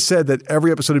always said that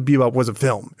every episode of Bebop was a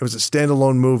film. It was a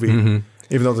standalone movie.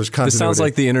 Even though there's continuity. This sounds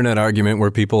like the internet argument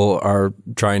where people are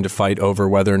trying to fight over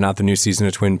whether or not the new season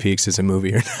of Twin Peaks is a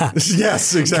movie or not.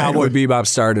 Yes, exactly. Cowboy Bebop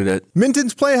started it.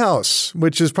 Minton's Playhouse,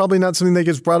 which is probably not something that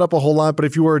gets brought up a whole lot, but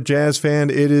if you are a jazz fan,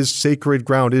 it is sacred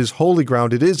ground. It is holy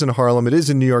ground. It is in Harlem. It is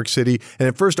in New York City. And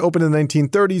it first opened in the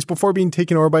 1930s before being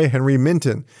taken over by Henry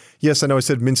Minton. Yes, I know I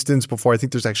said Minston's before. I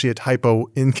think there's actually a typo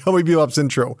in Cowboy Bebop's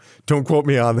intro. Don't quote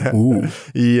me on that. Ooh.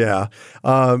 Yeah.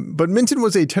 But Minton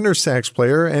was a tenor sax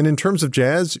player, and in terms of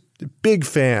jazz, big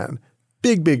fan.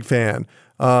 Big fan.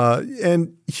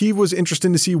 And he was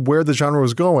interested to see where the genre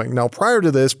was going. Now, prior to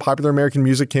this, popular American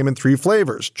music came in three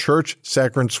flavors: church,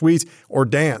 saccharine sweet, or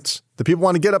dance. The people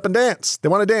want to get up and dance. They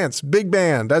want to dance. Big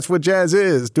band. That's what jazz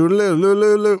is.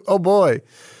 Doodaloo. Oh, boy.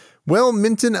 Well,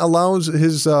 Minton allows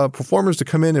his performers to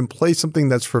come in and play something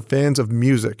that's for fans of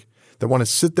music that want to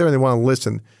sit there and they want to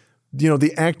listen. You know,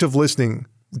 the act of listening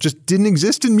just didn't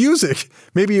exist in music.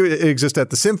 Maybe it exists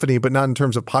at the symphony, but not in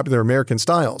terms of popular American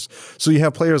styles. So you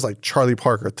have players like Charlie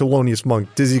Parker, Thelonious Monk,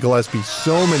 Dizzy Gillespie,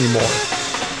 so many more.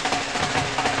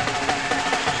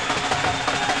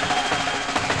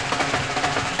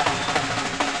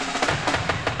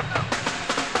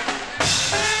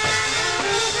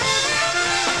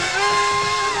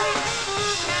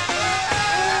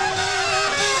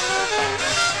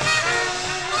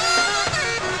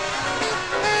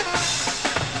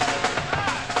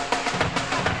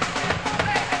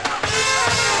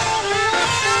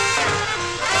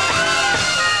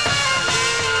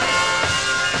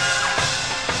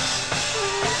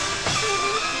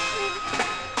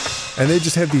 And they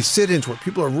just have these sit-ins where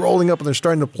people are rolling up and they're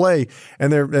starting to play,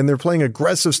 and they're playing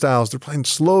aggressive styles, they're playing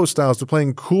slow styles, they're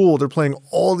playing cool, they're playing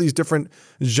all these different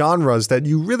genres that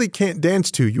you really can't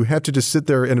dance to. You have to just sit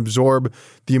there and absorb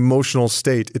the emotional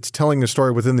state. It's telling a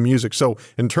story within the music. So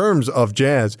in terms of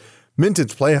jazz,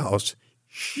 Minton's Playhouse,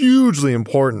 hugely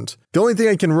important. The only thing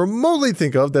I can remotely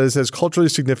think of that is as culturally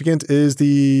significant is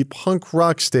the punk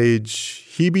rock stage.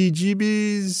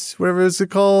 Heebie-jeebies, whatever it's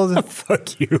called.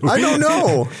 Fuck you. I don't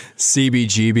know.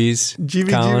 CBGBs.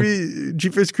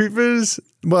 Jeepers Creepers.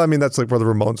 Well, I mean, that's like where the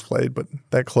Ramones played, but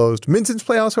that closed. Minton's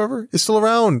Playhouse, however, is still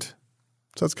around.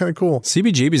 So that's kind of cool.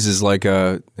 CBGB's is like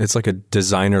a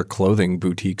designer clothing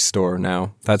boutique store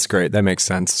now. That's great. That makes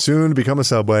sense. Soon to become a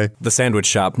Subway. The sandwich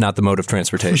shop, not the mode of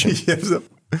transportation. Yes.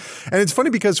 And it's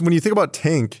funny because when you think about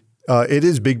Tank, it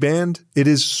is big band. It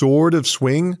is sort of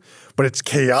swing, but it's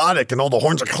chaotic and all the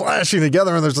horns are clashing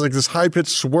together and there's like this high-pitched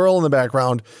swirl in the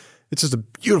background. It's just a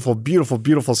beautiful, beautiful,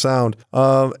 beautiful sound.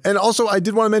 And also, I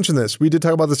did want to mention this. We did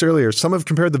talk about this earlier. Some have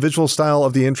compared the visual style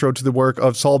of the intro to the work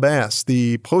of Saul Bass,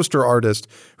 the poster artist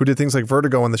who did things like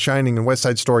Vertigo and The Shining and West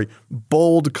Side Story.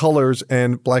 Bold colors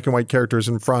and black and white characters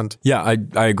in front. Yeah,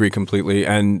 I agree completely.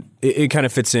 And it kind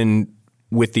of fits in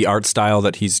with the art style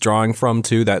that he's drawing from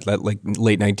too, that like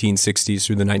late 1960s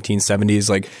through the 1970s.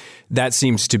 Like that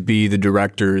seems to be the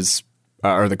director's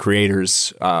or the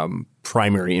creator's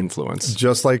primary influence.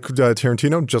 Just like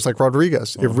Tarantino, just like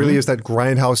Rodriguez. It really is that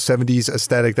grindhouse 70s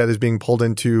aesthetic that is being pulled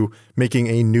into making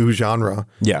a new genre.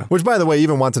 Yeah. Which, by the way,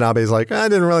 even Watanabe is like, I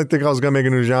didn't really think I was going to make a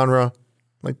new genre.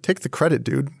 Like, take the credit,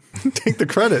 dude. Take the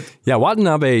credit. Yeah,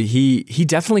 Watanabe, he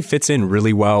definitely fits in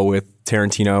really well with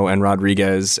Tarantino and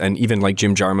Rodriguez and even like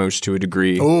Jim Jarmusch to a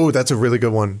degree. Oh, that's a really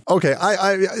good one. Okay,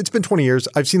 it's been 20 years.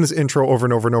 I've seen this intro over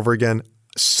and over and over again.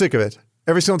 Sick of it.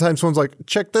 Every single time someone's like,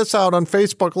 check this out on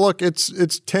Facebook. Look,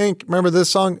 it's Tank. Remember this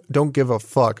song? Don't give a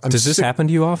fuck. Does this happen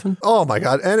to you often? Oh my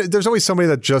God. And there's always somebody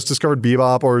that just discovered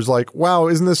Bebop or is like, wow,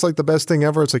 isn't this like the best thing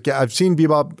ever? It's like, yeah, I've seen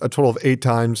Bebop a total of 8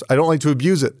 times. I don't like to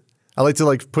abuse it. I like to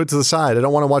like put it to the side. I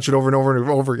don't want to watch it over and over and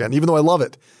over again, even though I love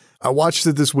it. I watched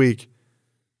it this week.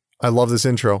 I love this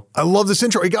intro.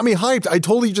 It got me hyped. I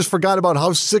totally just forgot about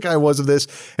how sick I was of this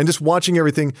and just watching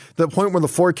everything. The point where the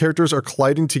 4 characters are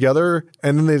colliding together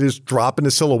and then they just drop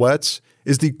into silhouettes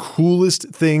is the coolest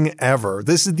thing ever.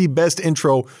 This is the best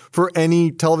intro for any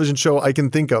television show I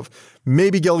can think of.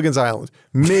 Maybe Gilligan's Island.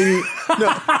 Maybe.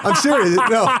 No, I'm serious.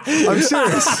 No,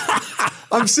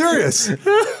 I'm serious.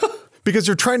 Because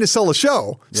you're trying to sell a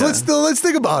show. So let's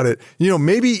think about it.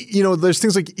 Maybe, there's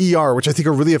things like ER, which I think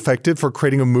are really effective for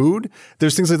creating a mood.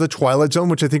 There's things like The Twilight Zone,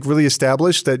 which I think really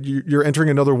establish that you're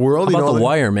entering another world. How about The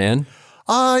Wire, man?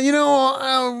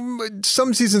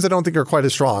 Some seasons I don't think are quite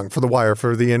as strong for The Wire,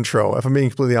 for the intro, if I'm being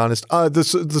completely honest.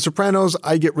 The Sopranos,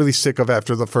 I get really sick of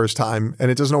after the first time, and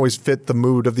it doesn't always fit the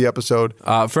mood of the episode.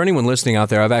 For anyone listening out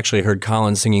there, I've actually heard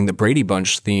Colin singing the Brady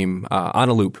Bunch theme on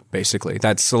a loop, basically.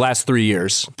 That's the last 3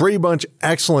 years. Brady Bunch,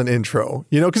 excellent intro,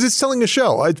 because it's selling a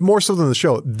show. It's more so than the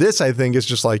show. This, I think, is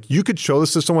just like, you could show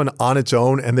this to someone on its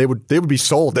own, and they would be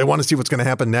sold. They want to see what's going to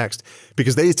happen next,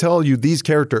 because they tell you these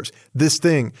characters, this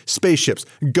thing, spaceships,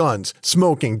 guns,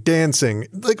 smoking, dancing,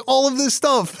 like all of this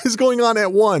stuff is going on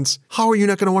at once. How are you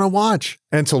not going to want to watch?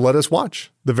 And so let us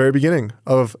watch the very beginning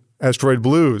of Asteroid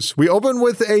Blues. We open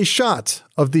with a shot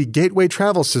of the Gateway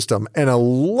Travel System and a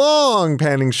long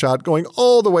panning shot going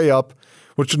all the way up,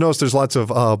 which you'll notice there's lots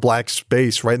of black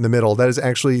space right in the middle. That is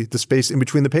actually the space in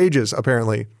between the pages,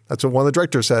 apparently. That's what one of the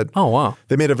directors said. Oh, wow.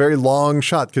 They made a very long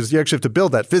shot because you actually have to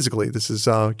build that physically. This is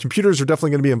computers are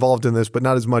definitely going to be involved in this, but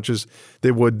not as much as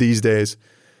they would these days.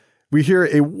 We hear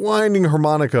a winding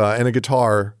harmonica and a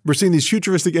guitar. We're seeing these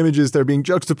futuristic images that are being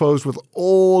juxtaposed with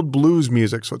old blues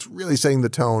music, so it's really setting the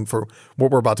tone for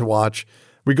what we're about to watch.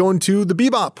 We go into the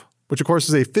Bebop, which of course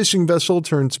is a fishing vessel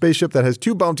turned spaceship that has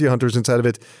 2 bounty hunters inside of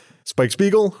it. Spike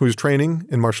Spiegel, who's training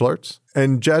in martial arts,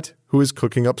 and Jet, who is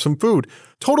cooking up some food.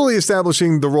 Totally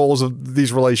establishing the roles of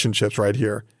these relationships right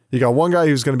here. You got one guy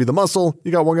who's going to be the muscle.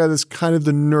 You got one guy that's kind of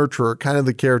the nurturer, kind of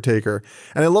the caretaker.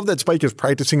 And I love that Spike is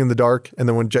practicing in the dark. And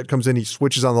then when Jet comes in, he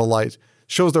switches on the light.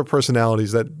 Shows their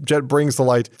personalities, that Jet brings the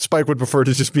light. Spike would prefer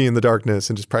to just be in the darkness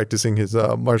and just practicing his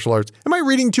martial arts. Am I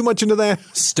reading too much into that?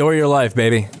 Story of your life,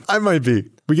 baby. I might be.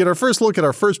 We get our first look at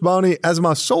our first bounty,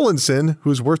 Asimov Solensen,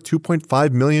 who's worth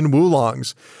 2.5 million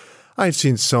Woolongs. I've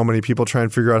seen so many people try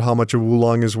and figure out how much a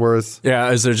Woolong is worth.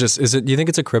 Yeah, do you think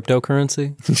it's a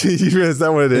cryptocurrency? Is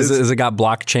that what it is? Is it got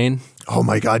blockchain? Oh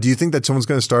my God, do you think that someone's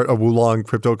going to start a Woolong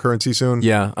cryptocurrency soon?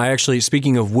 Yeah, I actually,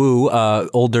 speaking of Wu,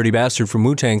 Old Dirty Bastard from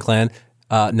Wu-Tang Clan,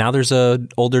 now there's a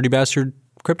Old Dirty Bastard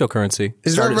cryptocurrency.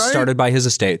 Is that right? Started by his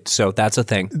estate, so that's a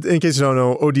thing. In case you don't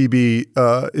know,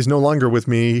 ODB is no longer with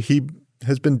me. He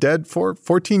has been dead for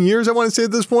 14 years, I want to say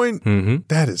at this point. Mm-hmm.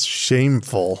 That is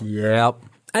shameful. Yep.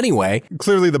 Anyway.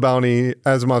 Clearly the bounty,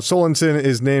 Asimov Solensen,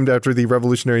 is named after the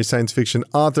revolutionary science fiction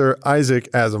author Isaac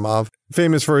Asimov,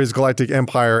 famous for his Galactic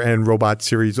Empire and Robot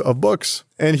series of books.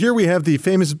 And here we have the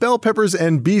famous bell peppers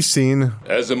and beef scene.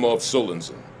 Asimov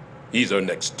Solensen. He's our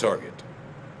next target.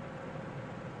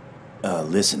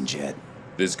 Listen, Jet.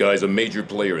 This guy's a major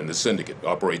player in the Syndicate,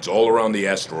 operates all around the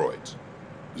asteroids.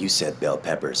 You said bell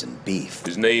peppers and beef.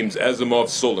 His name's Asimov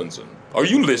Solensen. Are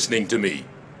you listening to me?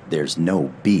 There's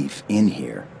no beef in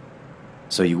here.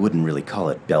 So you wouldn't really call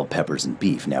it bell peppers and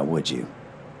beef, now would you?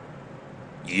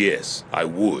 Yes, I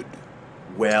would.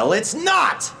 Well, it's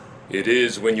not! It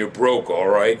is when you're broke, all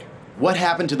right? What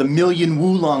happened to the million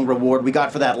Woolong reward we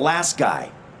got for that last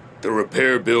guy? The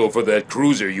repair bill for that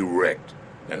cruiser you wrecked,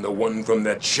 and the one from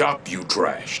that shop you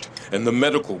trashed, and the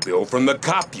medical bill from the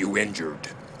cop you injured.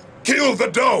 Kill the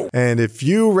dough! And if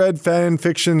you read fan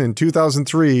fiction in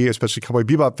 2003, especially Cowboy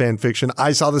Bebop fan fiction,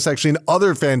 I saw this actually in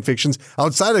other fan fictions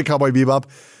outside of Cowboy Bebop.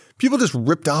 People just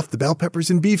ripped off the bell peppers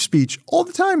and beef speech all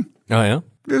the time. Oh, yeah?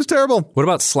 It was terrible. What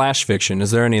about slash fiction?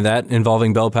 Is there any of that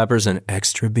involving bell peppers and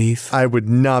extra beef? I would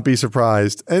not be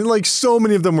surprised. And like so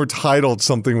many of them were titled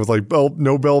something with like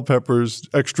no bell peppers,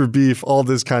 extra beef, all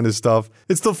this kind of stuff.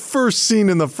 It's the first scene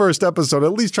in the first episode.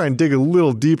 At least try and dig a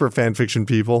little deeper, fanfiction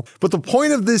people. But the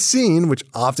point of this scene, which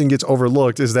often gets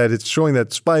overlooked, is that it's showing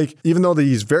that Spike, even though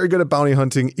he's very good at bounty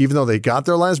hunting, even though they got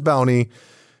their last bounty,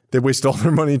 they wasted all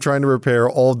their money trying to repair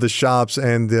all of the shops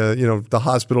and the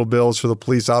hospital bills for the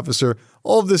police officer,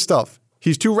 all of this stuff.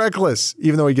 He's too reckless,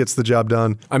 even though he gets the job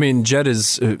done. I mean, Jet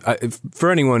is, for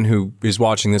anyone who is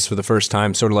watching this for the first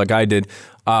time, sort of like I did,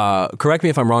 correct me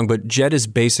if I'm wrong, but Jet is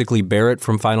basically Barrett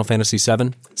from Final Fantasy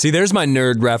VII. See, there's my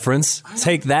nerd reference.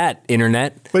 Take that,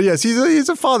 internet. But yes, he's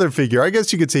a father figure. I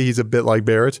guess you could say he's a bit like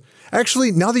Barrett.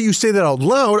 Actually, now that you say that out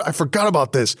loud, I forgot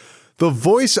about this. The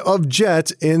voice of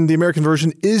Jet in the American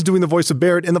version is doing the voice of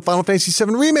Barrett in the Final Fantasy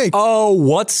VII remake. Oh,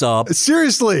 what's up?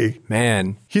 Seriously.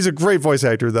 Man. He's a great voice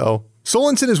actor, though.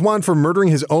 Sorensen is wanted for murdering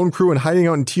his own crew and hiding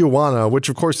out in Tijuana, which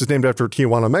of course is named after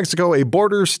Tijuana, Mexico, a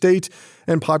border state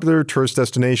and popular tourist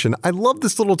destination. I love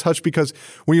this little touch because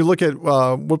when you look at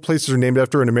what places are named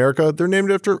after in America, they're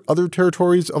named after other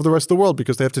territories of the rest of the world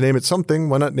because they have to name it something.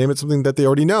 Why not name it something that they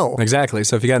already know? Exactly.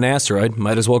 So if you got an asteroid,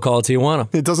 might as well call it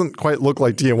Tijuana. It doesn't quite look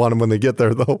like Tijuana when they get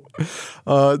there, though.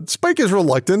 Spike is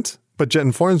reluctant, but Jet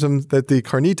informs him that the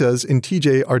carnitas in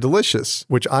TJ are delicious,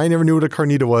 which I never knew what a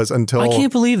carnita was until... I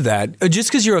can't believe that.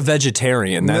 Just because you're a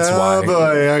vegetarian, that's why.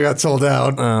 Boy, I got sold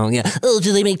out. Oh, yeah. Oh,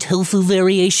 do they make tofu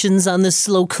variations on the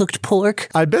slow-cooked pork?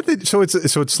 I bet they... So it's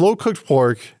slow-cooked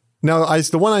pork. Now,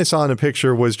 the one I saw in a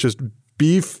picture was just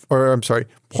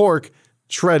pork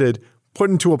shredded, put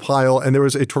into a pile, and there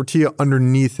was a tortilla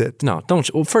underneath it. No, don't.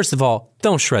 Well, first of all,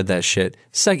 don't shred that shit.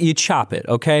 Second, you chop it,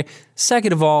 okay?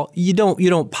 Second of all, you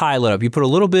don't pile it up. You put a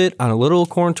little bit on a little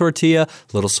corn tortilla,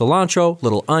 little cilantro,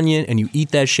 little onion, and you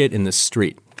eat that shit in the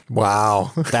street.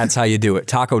 Wow. That's how you do it.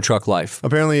 Taco truck life.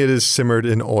 Apparently it is simmered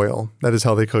in oil. That is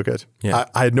how they cook it. Yeah.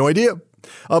 I had no idea.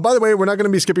 By the way, we're not going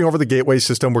to be skipping over the gateway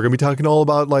system. We're going to be talking all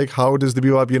about like how does the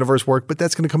Bebop universe work, but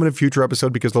that's going to come in a future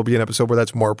episode because there'll be an episode where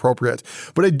that's more appropriate.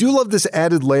 But I do love this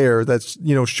added layer that's,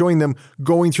 showing them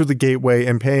going through the gateway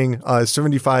and paying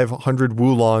 7,500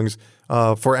 wulongs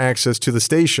for access to the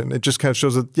station. It just kind of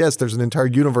shows that, yes, there's an entire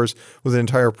universe with an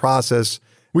entire process.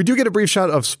 We do get a brief shot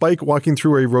of Spike walking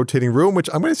through a rotating room, which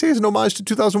I'm going to say is an homage to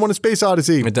 2001: A Space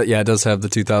Odyssey. It does have the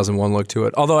 2001 look to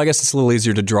it. Although I guess it's a little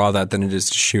easier to draw that than it is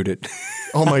to shoot it.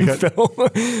 Oh my God.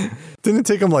 Didn't it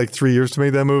take him like 3 years to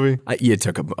make that movie? It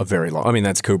took a very long... I mean,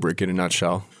 that's Kubrick in a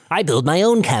nutshell. I build my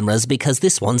own cameras because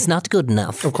this one's not good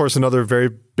enough. Of course, another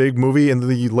very big movie in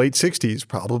the late 60s.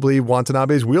 Probably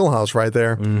Watanabe's wheelhouse right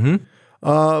there. Mm-hmm.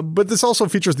 But this also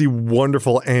features the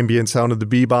wonderful ambient sound of the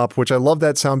Bebop, which I love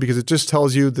that sound because it just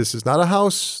tells you this is not a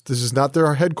house, this is not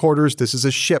their headquarters, this is a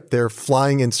ship. They're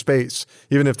flying in space,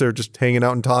 even if they're just hanging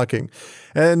out and talking.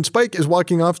 And Spike is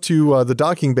walking off to the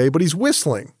docking bay, but he's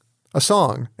whistling a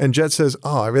song. And Jet says,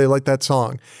 "Oh, I really like that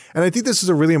song." And I think this is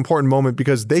a really important moment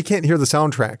because they can't hear the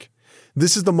soundtrack.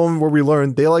 This is the moment where we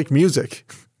learn they like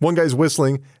music. One guy's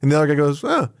whistling, and the other guy goes,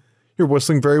 "You're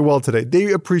whistling very well today."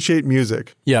 They appreciate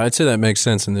music. Yeah, I'd say that makes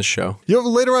sense in this show.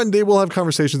 Later on, they will have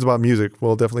conversations about music.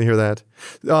 We'll definitely hear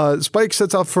that. Spike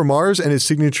sets off for Mars and his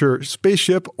signature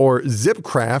spaceship, or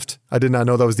Zipcraft. I did not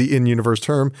know that was the in-universe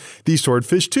term. The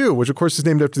Swordfish 2, which of course is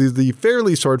named after the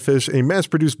Fairley Swordfish, a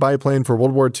mass-produced biplane for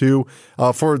World War II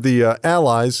for the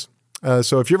Allies.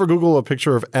 So if you ever Google a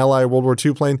picture of Ally World War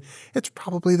II plane, it's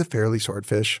probably the Fairley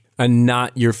Swordfish. And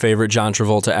not your favorite John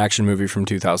Travolta action movie from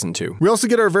 2002. We also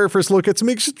get our very first look at some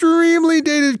extremely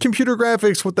dated computer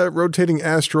graphics with that rotating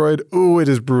asteroid. Ooh, it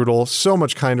is brutal. So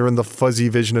much kinder in the fuzzy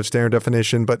vision of standard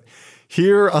definition. But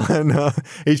here on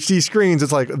HD screens,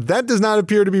 it's like, that does not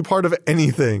appear to be part of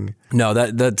anything. No,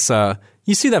 that's...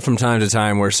 You see that from time to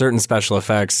time where certain special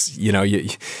effects, you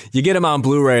get them on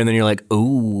Blu-ray and then you're like,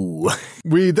 ooh.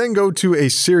 We then go to a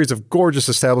series of gorgeous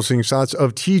establishing shots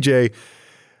of TJ.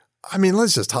 I mean,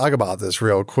 let's just talk about this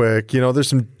real quick. There's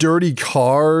some dirty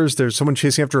cars. There's someone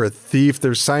chasing after a thief.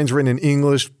 There's signs written in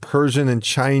English, Persian, and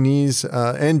Chinese,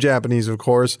 and Japanese, of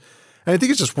course. And I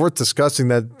think it's just worth discussing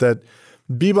that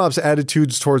Bebop's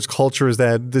attitudes towards culture is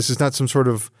that this is not some sort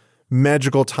of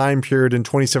magical time period in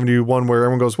 2071 where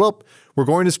everyone goes, well, we're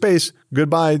going to space.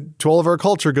 Goodbye to all of our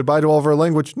culture. Goodbye to all of our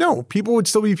language. No, people would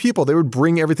still be people. They would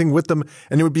bring everything with them,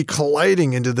 and it would be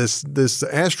colliding into this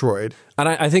asteroid. And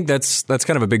I think that's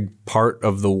kind of a big part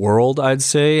of the world, I'd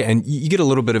say. And you get a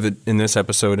little bit of it in this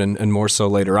episode and more so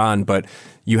later on. But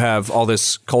you have all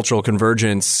this cultural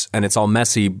convergence, and it's all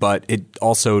messy, but it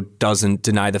also doesn't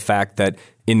deny the fact that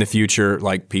in the future,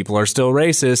 like, people are still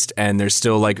racist and there's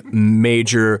still like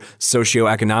major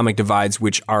socioeconomic divides,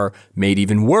 which are made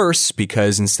even worse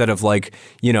because instead of like,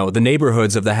 the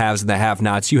neighborhoods of the haves and the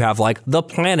have-nots, you have like the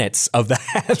planets of the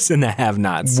haves and the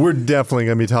have-nots. We're definitely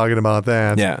going to be talking about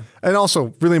that. Yeah. And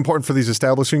also really important for these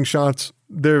establishing shots,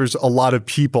 there's a lot of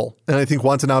people. And I think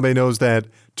Watanabe knows that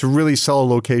to really sell a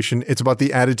location, it's about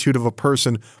the attitude of a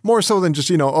person more so than just,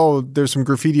 there's some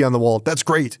graffiti on the wall. That's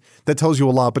great. That tells you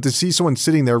a lot. But to see someone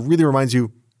sitting there really reminds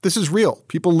you, this is real.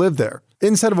 People live there.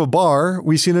 Inside of a bar,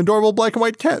 we see an adorable black and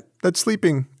white cat that's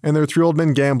sleeping. And there are three old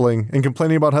men gambling and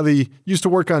complaining about how they used to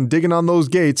work on digging on those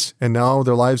gates, and now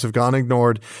their lives have gone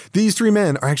ignored. These three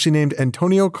men are actually named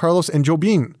Antonio, Carlos, and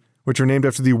Jobim, which are named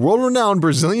after the world-renowned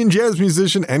Brazilian jazz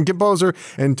musician and composer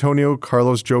Antonio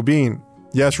Carlos Jobim.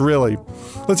 Yes, really.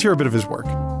 Let's hear a bit of his work.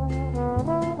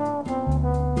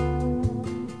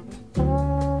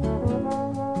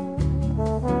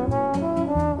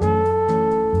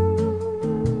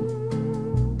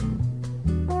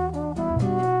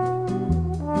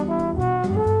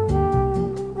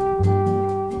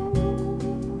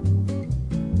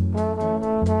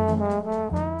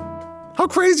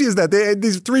 crazy is that?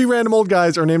 These 3 random old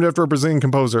guys are named after a Brazilian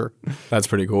composer. That's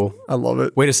pretty cool. I love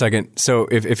it. Wait a second. So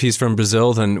if he's from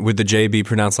Brazil, then would the J be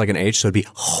pronounced like an H? So it'd be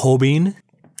Robin?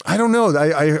 I don't know.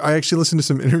 I actually listened to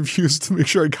some interviews to make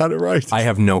sure I got it right. I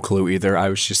have no clue either. I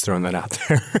was just throwing that out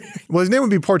there. Well, his name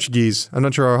would be Portuguese. I'm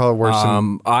not sure how it works.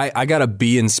 I got a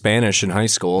B in Spanish in high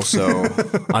school, so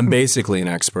I'm basically an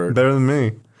expert. Better than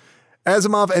me.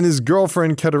 Asimov and his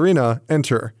girlfriend Katerina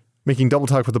enter, making double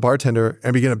talk with the bartender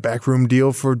and begin a backroom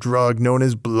deal for a drug known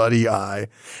as Bloody Eye.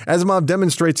 Asimov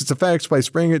demonstrates its effects by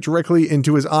spraying it directly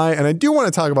into his eye, and I do want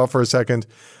to talk about for a second.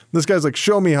 This guy's like,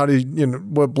 show me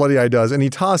what Bloody Eye does, and he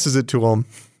tosses it to him.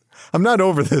 I'm not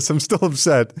over this. I'm still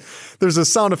upset. There's a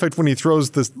sound effect when he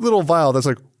throws this little vial that's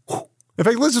like, whoosh. In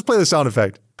fact, let's just play the sound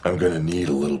effect. I'm gonna need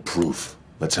a little proof.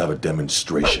 Let's have a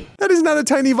demonstration. That is not a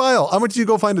tiny vial. I want you to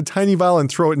go find a tiny vial and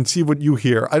throw it and see what you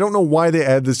hear. I don't know why they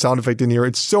add this sound effect in here.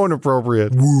 It's so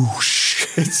inappropriate.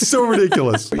 Whoosh. It's so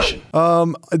ridiculous.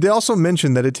 They also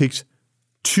mentioned that it takes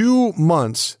 2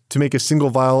 months to make a single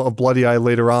vial of Bloody Eye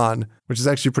later on, which is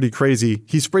actually pretty crazy.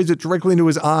 He sprays it directly into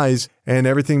his eyes, and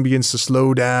everything begins to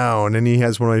slow down, and he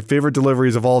has one of my favorite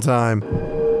deliveries of all time.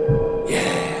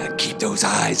 Yeah, keep those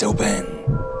eyes open.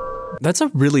 That's a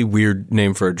really weird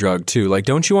name for a drug, too. Like,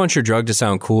 don't you want your drug to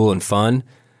sound cool and fun?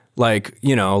 Like,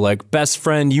 like best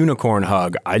friend unicorn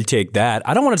hug. I'd take that.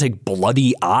 I don't want to take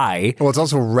Bloody Eye. Well, it's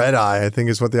also Red Eye, I think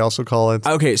is what they also call it.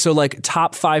 Okay, so like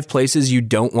top 5 places you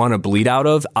don't want to bleed out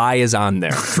of, eye is on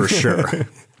there for sure.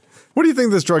 What do you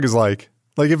think this drug is like?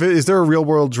 Like, is there a real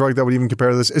world drug that would even compare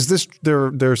to this? Is this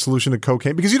their solution to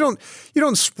cocaine? Because you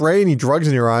don't spray any drugs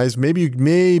in your eyes.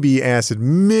 Maybe acid.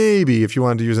 Maybe if you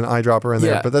wanted to use an eyedropper in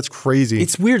there, but that's crazy.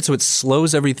 It's weird. So it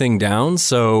slows everything down.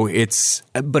 So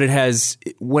but it has,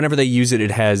 whenever they use it,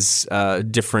 it has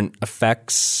different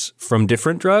effects from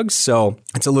different drugs. So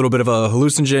it's a little bit of a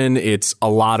hallucinogen. It's a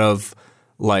lot of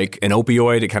like an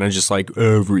opioid. It kind of just like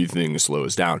everything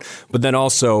slows down. But then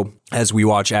also, as we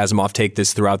watch Asimov take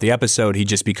this throughout the episode, he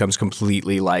just becomes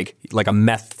completely like a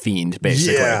meth fiend,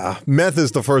 basically. Yeah, meth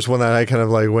is the first one that I kind of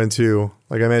like went to.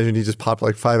 Like I imagine he just popped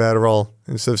like 5 Adderall.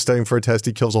 Instead of studying for a test,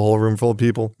 he kills a whole room full of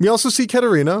people. We also see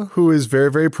Katerina, who is very,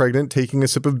 very pregnant, taking a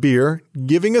sip of beer,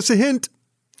 giving us a hint.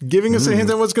 Giving us a hint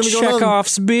on what's going to go on.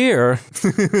 Chekhov's beer.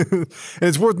 And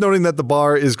it's worth noting that the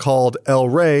bar is called El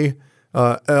Rey,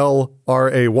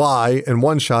 L-R-A-Y in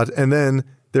one shot, and then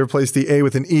they replace the A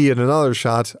with an E in another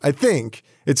shot. I think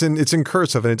it's in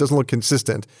cursive, and it doesn't look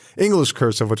consistent. English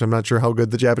cursive, which I'm not sure how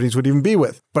good the Japanese would even be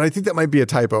with. But I think that might be a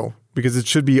typo, because it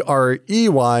should be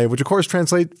R-E-Y, which of course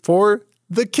translates for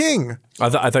the king. I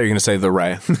thought you were going to say the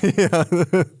Ray.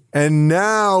 Yeah. And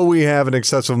now we have an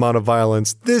excessive amount of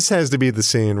violence. This has to be the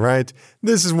scene, right?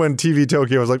 This is when TV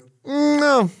Tokyo was like,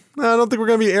 no, I don't think we're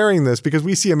going to be airing this, because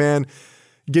we see a man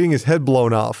getting his head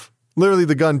blown off. Literally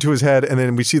the gun to his head, and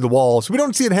then we see the wall. So we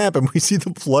don't see it happen. We see the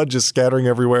blood just scattering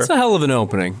everywhere. It's a hell of an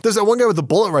opening. There's that one guy with the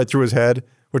bullet right through his head,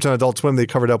 which on Adult Swim they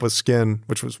covered up with skin,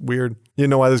 which was weird. You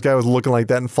know why this guy was looking like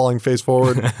that and falling face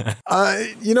forward?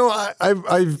 I've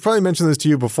probably mentioned this to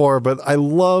you before, but I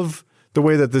love the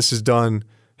way that this is done.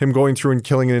 Him going through and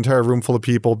killing an entire room full of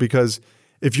people, because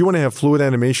if you want to have fluid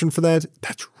animation for that,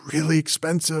 that's really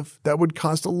expensive. That would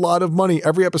cost a lot of money.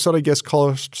 Every episode, I guess,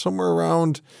 cost somewhere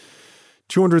around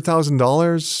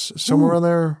 $200,000, somewhere around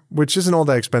there, which isn't all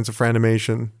that expensive for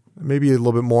animation. Maybe a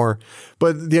little bit more.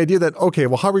 But the idea that, okay,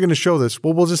 well, how are we going to show this?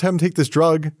 Well, we'll just have him take this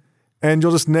drug, and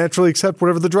you'll just naturally accept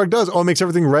whatever the drug does. Oh, it makes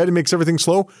everything red, it makes everything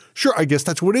slow. Sure, I guess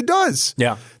that's what it does.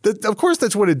 Yeah. Of course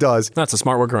that's what it does. That's a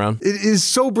smart workaround. It is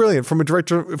so brilliant from a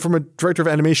director of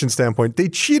animation standpoint. They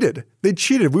cheated.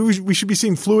 We should be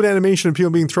seeing fluid animation of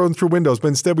people being thrown through windows, but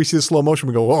instead we see the slow motion.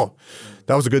 We go, oh,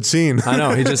 that was a good scene. I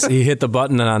know. He hit the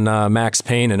button on Max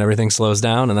Payne and everything slows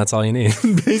down, and that's all you need.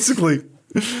 Basically.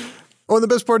 Oh, and the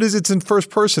best part is it's in first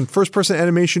person. First person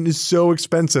animation is so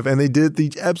expensive, and they did it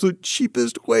the absolute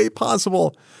cheapest way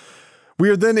possible. We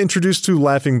are then introduced to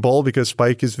Laughing Bull because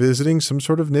Spike is visiting some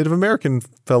sort of Native American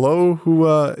fellow who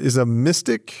is a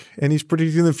mystic, and he's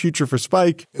predicting the future for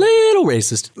Spike. Little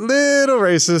racist,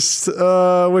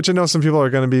 which I know some people are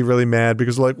going to be really mad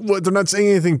because they're like, what? They're not saying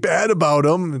anything bad about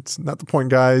him. It's not the point,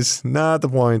 guys. Not the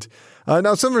point.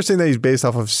 Now, some are saying that he's based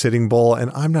off of Sitting Bull,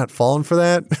 and I'm not falling for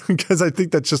that because I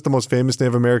think that's just the most famous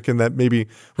Native American that maybe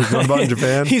was known about in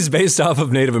Japan. He's based off of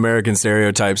Native American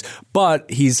stereotypes, but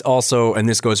he's also, and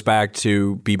this goes back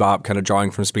to Bebop kind of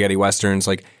drawing from spaghetti westerns,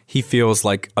 like he feels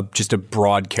like just a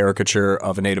broad caricature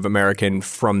of a Native American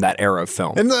from that era of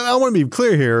film. And I want to be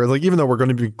clear here, like even though we're going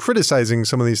to be criticizing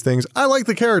some of these things, I like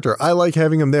the character. I like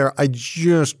having him there. I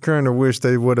just kind of wish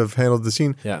they would have handled the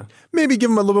scene. Yeah. Maybe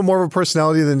give him a little bit more of a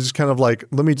personality than just kind of like,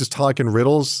 let me just talk in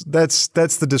riddles. That's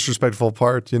the disrespectful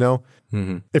part, you know?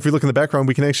 Mm-hmm. If we look in the background,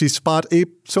 we can actually spot a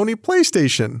Sony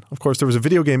PlayStation. Of course, there was a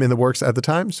video game in the works at the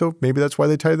time, so maybe that's why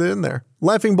they tied it in there.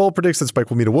 Laughing Bull predicts that Spike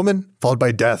will meet a woman, followed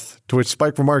by death, to which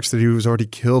Spike remarks that he was already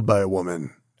killed by a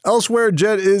woman. Elsewhere,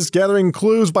 Jet is gathering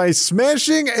clues by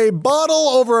smashing a bottle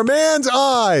over a man's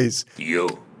eyes. Yo.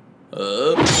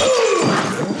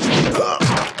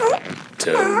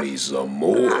 Tell me some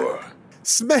more.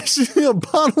 Smashing a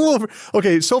bottle over.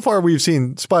 Okay, so far we've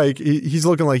seen Spike. He's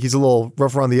looking like he's a little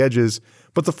rough around the edges.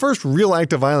 But the first real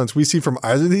act of violence we see from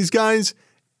either of these guys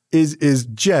is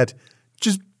Jet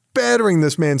just battering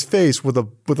this man's face with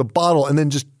a bottle and then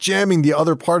just jamming the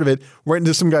other part of it right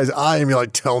into some guy's eye and be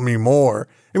like, tell me more.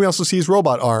 And we also see his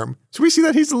robot arm. So we see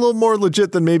that he's a little more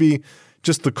legit than maybe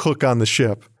just the cook on the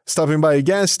ship. Stopping by a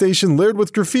gas station littered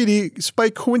with graffiti,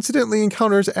 Spike coincidentally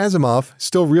encounters Asimov,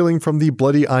 still reeling from the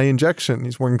bloody eye injection.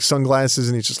 He's wearing sunglasses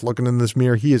and he's just looking in this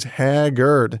mirror. He is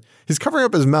haggard. He's covering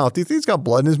up his mouth. Do you think he's got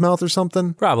blood in his mouth or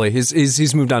something? Probably.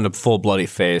 He's moved on to full bloody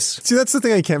face. See, that's the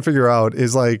thing I can't figure out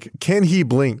is like, can he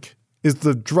blink? Is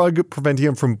the drug preventing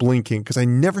him from blinking? Because I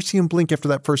never see him blink after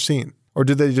that first scene. Or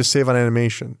did they just save on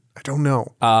animation? I don't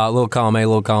know. Little column A,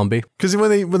 little column B. Because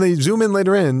when they zoom in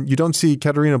later in, you don't see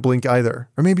Katerina blink either.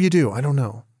 Or maybe you do. I don't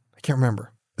know. I can't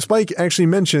remember. Spike actually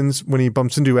mentions when he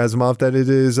bumps into Asimov that it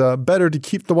is better to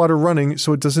keep the water running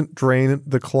so it doesn't drain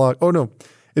the clog. Oh, no.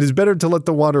 It is better to let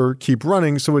the water keep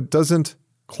running so it doesn't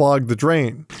clog the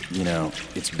drain. You know,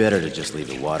 it's better to just leave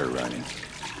the water running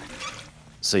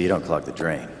so you don't clog the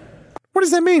drain. What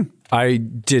does that mean? I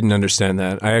didn't understand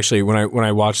that. I actually, when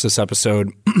I watched this episode,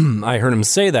 I heard him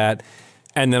say that,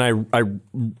 and then I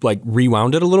like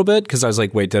rewound it a little bit because I was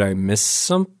like, wait, did I miss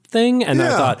something? And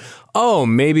then I thought, oh,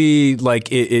 maybe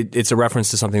like it's a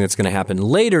reference to something that's going to happen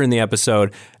later in the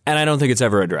episode, and I don't think it's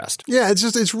ever addressed. Yeah,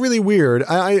 it's really weird.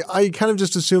 I kind of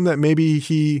just assumed that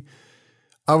maybe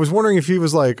I was wondering if he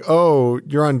was like, oh,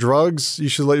 you're on drugs, you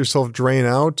should let yourself drain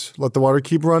out, let the water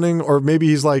keep running, or maybe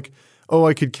he's like, oh,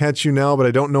 I could catch you now, but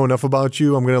I don't know enough about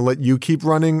you. I'm going to let you keep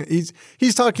running.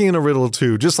 He's talking in a riddle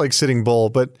too, just like Sitting Bull.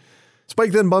 But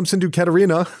Spike then bumps into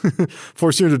Katerina,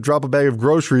 forcing her to drop a bag of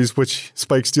groceries, which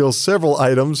Spike steals several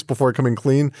items before coming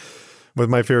clean, with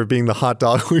my favorite being the hot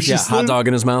dog. Hot dog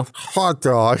in his mouth. Hot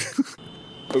dog.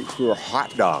 It's your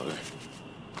hot dog.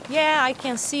 Yeah, I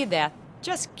can see that.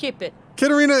 Just keep it.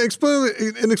 Katerina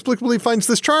inexplicably finds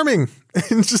this charming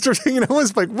and just starts hanging out with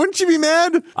Spike. Wouldn't you be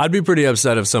mad? I'd be pretty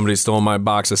upset if somebody stole my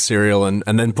box of cereal and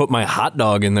then put my hot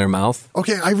dog in their mouth.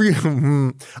 Okay, I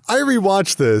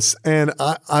rewatched this, and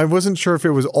I wasn't sure if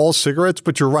it was all cigarettes,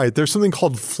 but you're right. There's something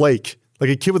called Flake,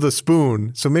 like a kid with a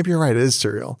spoon. So maybe you're right, it is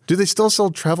cereal. Do they still sell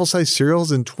travel-size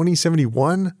cereals in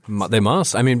 2071? They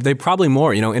must. I mean, they probably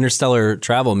more. You know, interstellar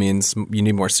travel means you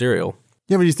need more cereal.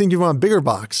 Yeah, but you think you want a bigger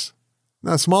box.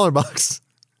 Not a smaller box.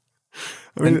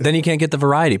 I mean, then you can't get the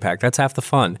variety pack. That's half the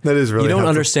fun. That is really. You don't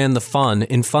understand the fun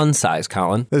in fun size,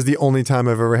 Colin. That's the only time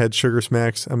I've ever had Sugar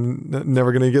Smacks. I'm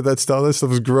never going to get that stuff. That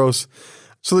stuff is gross.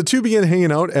 So the two begin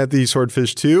hanging out at the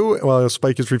Swordfish 2 while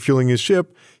Spike is refueling his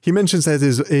ship. He mentions that it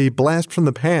is a blast from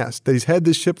the past, that he's had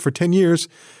this ship for 10 years.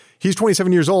 He's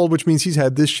 27 years old, which means he's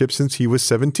had this ship since he was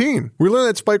 17. We learn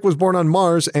that Spike was born on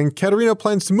Mars, and Katerina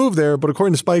plans to move there, but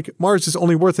according to Spike, Mars is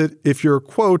only worth it if you're,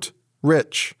 quote,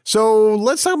 rich. So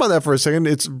let's talk about that for a second.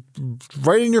 It's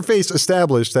right in your face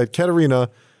established that Katerina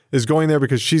is going there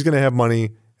because she's going to have money,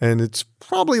 and it's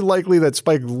probably likely that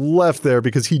Spike left there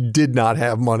because he did not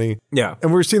have money. Yeah.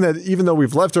 And we're seeing that even though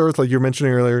we've left Earth, like you were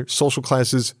mentioning earlier, social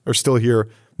classes are still here.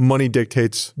 Money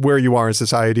dictates where you are in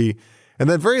society. And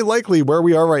then very likely where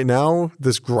we are right now,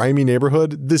 this grimy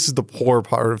neighborhood, this is the poor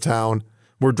part of town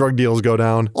where drug deals go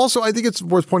down. Also, I think it's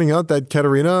worth pointing out that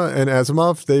Katerina and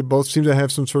Asimov, they both seem to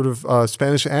have some sort of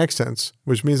Spanish accents,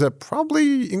 which means that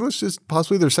probably English is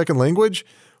possibly their second language,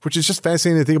 which is just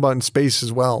fascinating to think about in space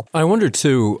as well. I wonder,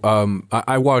 too,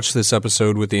 I watched this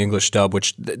episode with the English dub,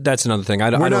 which that's another thing.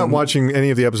 We're not watching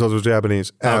any of the episodes with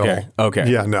Japanese at all. Okay.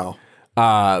 Yeah, no.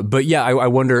 But yeah, I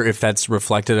wonder if that's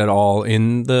reflected at all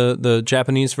in the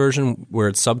Japanese version where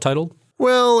it's subtitled.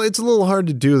 Well, it's a little hard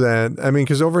to do that. I mean,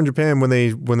 because over in Japan, when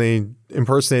they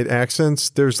impersonate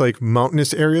accents, there's like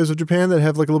mountainous areas of Japan that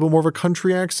have like a little bit more of a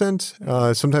country accent.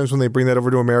 Sometimes when they bring that over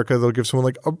to America, they'll give someone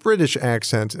like a British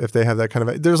accent if they have that kind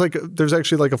of. There's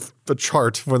actually like a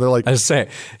chart where they're like. I say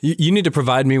you need to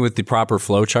provide me with the proper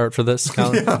flow chart for this,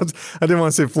 Colin. Yeah, I didn't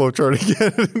want to say flow chart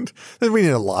again. We need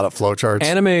a lot of flow charts.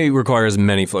 Anime requires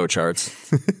many flow charts.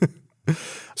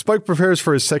 Spike prepares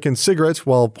for his second cigarette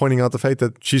while pointing out the fact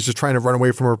that she's just trying to run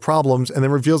away from her problems, and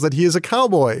then reveals that he is a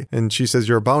cowboy. And she says,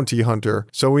 "You're a bounty hunter."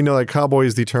 So we know that cowboy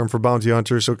is the term for bounty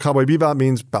hunter. So Cowboy Bebop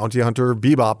means bounty hunter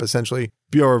bebop, essentially.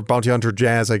 Or bounty hunter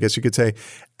jazz, I guess you could say.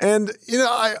 And,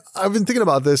 I've been thinking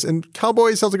about this, and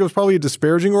cowboy sounds like it was probably a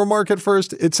disparaging remark at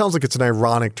first. It sounds like it's an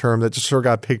ironic term that just sort of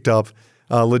got picked up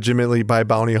legitimately by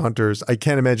bounty hunters. I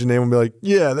can't imagine anyone be like,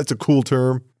 yeah, that's a cool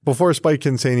term. Before Spike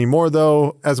can say any more,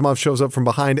 though, Asimov shows up from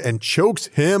behind and chokes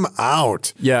him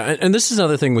out. Yeah, and this is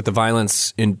another thing with the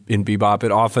violence in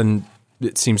Bebop.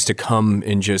 It seems to come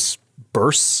in just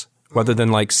bursts rather than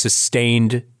like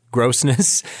sustained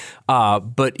grossness.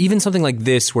 But even something like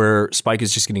this where Spike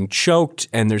is just getting choked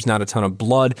and there's not a ton of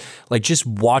blood, like just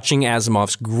watching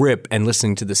Asimov's grip and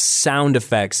listening to the sound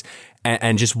effects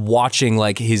and just watching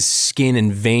like his skin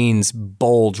and veins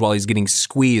bulge while he's getting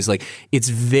squeezed, like it's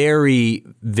very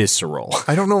visceral.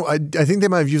 I don't know. I think they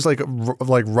might have used like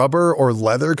rubber or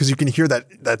leather because you can hear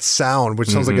that sound, which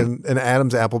sounds like an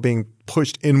Adam's apple being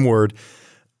pushed inward.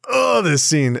 Oh, this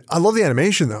scene. I love the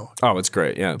animation though. Oh, it's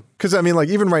great. Yeah. Because I mean, like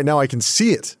even right now I can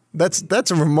see it. That's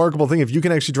a remarkable thing. If you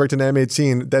can actually direct an animated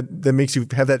scene that makes you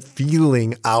have that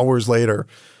feeling hours later.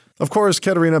 Of course,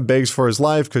 Katerina begs for his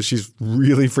life because she's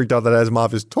really freaked out that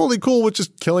Asimov is totally cool with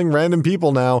just killing random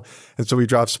people now. And so he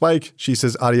drops Spike. She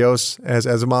says adios as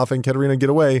Asimov and Katerina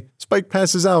get away. Spike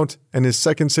passes out and his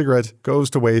second cigarette goes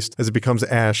to waste as it becomes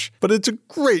ash. But it's a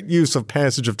great use of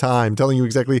passage of time, telling you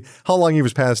exactly how long he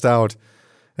was passed out.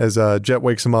 As Jet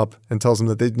wakes him up and tells him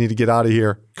that they need to get out of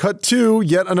here. Cut to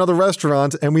yet another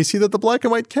restaurant, and we see that the black and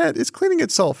white cat is cleaning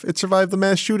itself. It survived the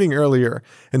mass shooting earlier.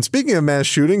 And speaking of mass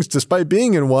shootings, despite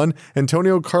being in one,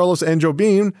 Antonio, Carlos, and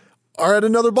Jobim are at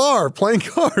another bar playing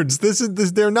cards.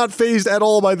 They're not fazed at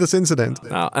all by this incident.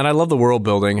 And I love the world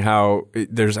building, how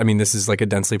this is like a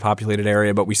densely populated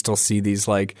area, but we still see these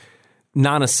like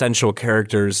non-essential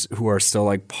characters who are still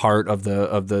like part of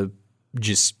the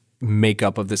just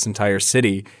makeup of this entire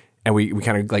city, and we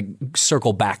kind of like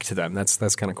circle back to them.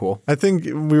 That's kind of cool. I think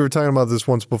we were talking about this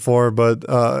once before, but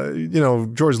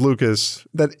George Lucas,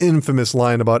 that infamous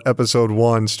line about Episode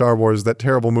 1, Star Wars, that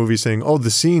terrible movie saying, "Oh,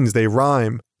 the scenes, they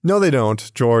rhyme." No, they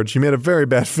don't, George. You made a very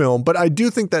bad film, but I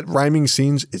do think that rhyming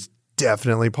scenes is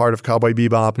definitely part of Cowboy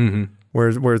Bebop,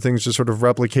 where things just sort of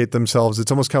replicate themselves.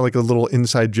 It's almost kind of like a little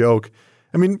inside joke.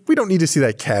 I mean, we don't need to see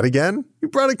that cat again. You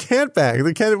brought a cat back.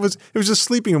 The cat, it was just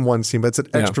sleeping in one scene, but it's an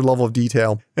extra level of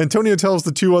detail. Antonio tells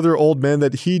the two other old men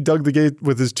that he dug the gate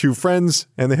with his two friends,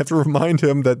 and they have to remind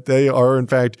him that they are, in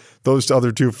fact, those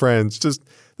other two friends. Just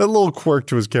that little quirk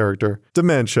to his character.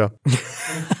 Dementia.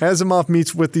 Asimov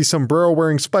meets with the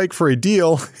sombrero-wearing Spike for a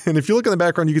deal, and if you look in the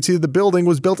background, you can see that the building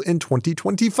was built in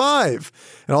 2025.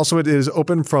 And also it is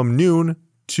open from noon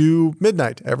to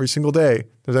midnight every single day.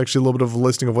 There's actually a little bit of a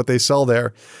listing of what they sell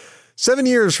there. 7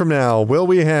 years from now, will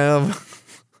we have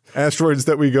asteroids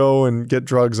that we go and get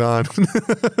drugs on?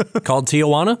 Called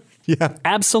Tijuana? Yeah.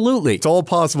 Absolutely. It's all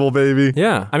possible, baby.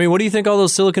 Yeah. I mean, what do you think all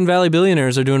those Silicon Valley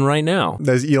billionaires are doing right now?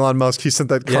 There's Elon Musk. He sent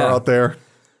that car out there.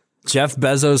 Jeff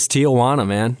Bezos, Tijuana,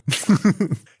 man.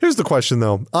 Here's the question,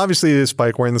 though. Obviously, it is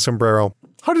Spike wearing the sombrero.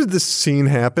 How did this scene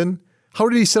happen? How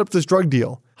did he set up this drug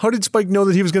deal? How did Spike know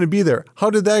that he was going to be there? How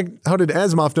did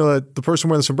Asimov know that the person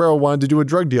wearing the sombrero wanted to do a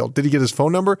drug deal? Did he get his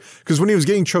phone number? Because when he was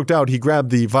getting choked out, he grabbed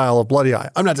the vial of Bloody Eye.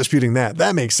 I'm not disputing that.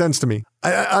 That makes sense to me.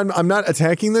 I'm not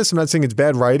attacking this. I'm not saying it's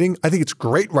bad writing. I think it's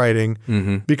great writing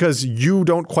because you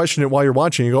don't question it while you're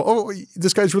watching. You go, oh,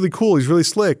 this guy's really cool. He's really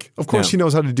slick. Of course he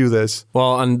knows how to do this.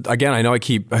 Well, and again, I know I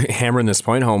keep hammering this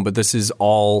point home, but this is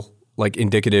all like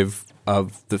indicative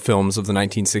of the films of the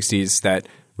 1960s that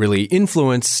really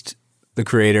influenced the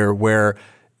creator, where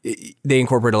they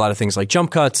incorporate a lot of things like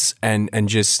jump cuts and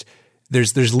just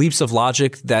there's leaps of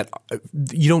logic that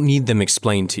you don't need them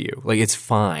explained to you. Like it's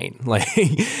fine. Like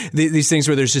these things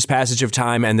where there's just passage of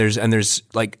time and there's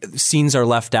like scenes are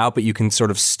left out, but you can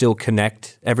sort of still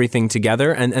connect everything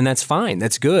together, and that's fine.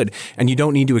 That's good. And you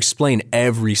don't need to explain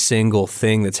every single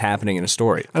thing that's happening in a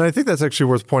story. And I think that's actually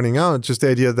worth pointing out, just the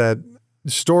idea that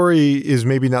story is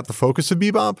maybe not the focus of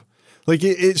Bebop. Like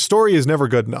story is never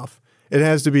good enough. It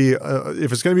has to be,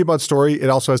 if it's going to be about story, it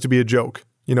also has to be a joke.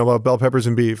 about bell peppers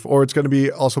and beef, or it's going to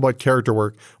be also about character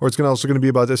work, or it's also going to be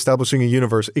about establishing a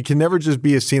universe. It can never just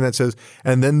be a scene that says,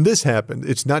 and then this happened.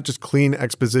 It's not just clean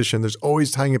exposition. There's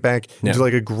always tying it back into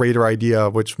like a greater idea,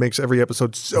 which makes every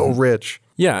episode so rich.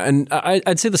 Yeah, and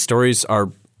I'd say the stories are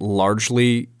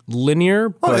largely linear,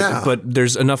 but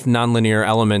there's enough nonlinear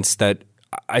elements that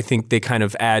I think they kind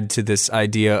of add to this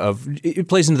idea of, it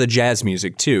plays into the jazz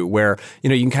music too, where, you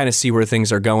can kind of see where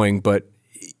things are going, but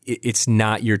it's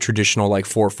not your traditional like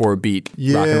 4/4 beat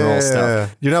rock and roll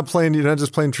stuff. You're not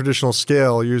just playing traditional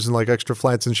scale. You're using like extra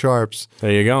flats and sharps.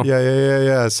 There you go.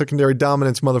 Yeah. Secondary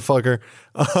dominance, motherfucker.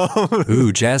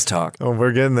 Ooh, jazz talk. Oh,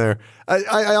 we're getting there.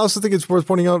 I also think it's worth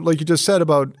pointing out, like you just said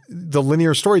about the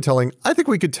linear storytelling. I think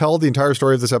we could tell the entire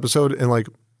story of this episode in like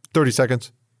 30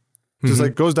 seconds. Just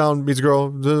like goes down, meets a girl,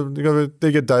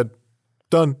 they get dead.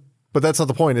 Done. But that's not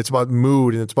the point. It's about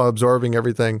mood and it's about absorbing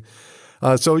everything.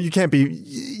 So you can't be,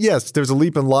 yes, there's a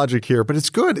leap in logic here, but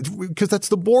it's good because that's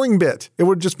the boring bit. It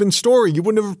would have just been story. You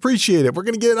wouldn't have appreciated it. We're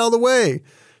going to get it out of the way.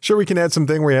 Sure, we can add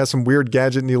something where he has some weird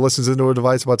gadget and he listens into a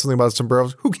device about something about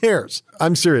sombreros. Who cares?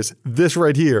 I'm serious. This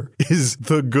right here is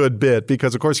the good bit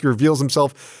because, of course, he reveals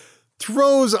himself,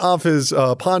 throws off his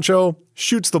poncho,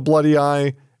 shoots the bloody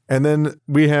eye, and then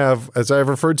we have, as I've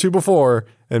referred to before,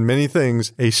 and many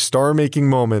things, a star-making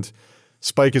moment.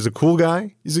 Spike is a cool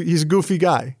guy. He's a goofy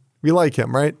guy. We like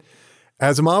him, right?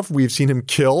 Asimov, we've seen him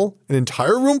kill an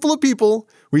entire room full of people.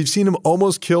 We've seen him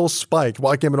almost kill Spike,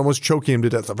 walking him and almost choking him to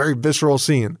death. A very visceral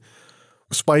scene.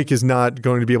 Spike is not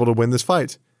going to be able to win this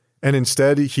fight. And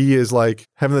instead, he is like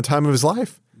having the time of his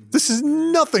life. This is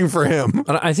nothing for him.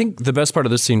 I think the best part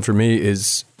of this scene for me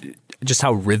is just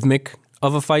how rhythmic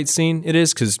of a fight scene it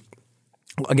is, because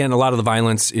again, a lot of the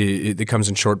violence, it comes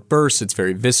in short bursts. It's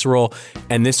very visceral.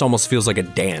 And this almost feels like a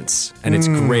dance. And it's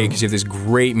great because you have this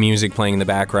great music playing in the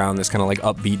background, this kind of like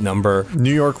upbeat number.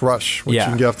 New York Rush, which you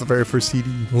can get off the very first CD.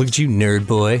 Look at you, nerd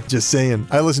boy. Just saying.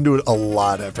 I listened to it a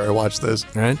lot after I watched this.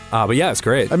 Right? But yeah, it's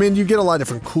great. I mean, you get a lot of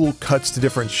different cool cuts to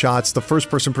different shots. The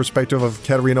first-person perspective of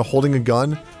Katerina holding a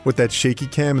gun with that shaky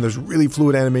cam, and there's really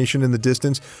fluid animation in the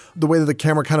distance. The way that the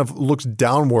camera kind of looks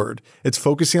downward. It's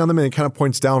focusing on them, and it kind of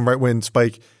points down right when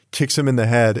Spike kicks him in the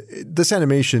head. This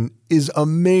animation is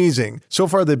amazing. So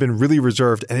far, they've been really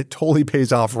reserved, and it totally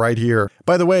pays off right here.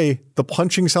 By the way, the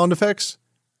punching sound effects,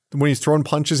 when he's throwing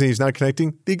punches and he's not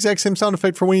connecting, the exact same sound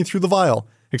effect for when he threw the vial.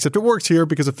 Except it works here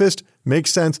because a fist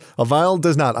makes sense. A vial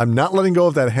does not. I'm not letting go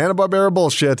of that Hanna-Barbera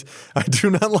bullshit. I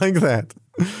do not like that.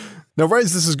 Now, right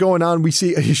as this is going on, we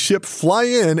see a ship fly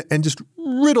in and just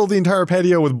riddle the entire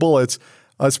patio with bullets.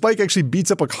 Spike actually beats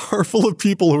up a car full of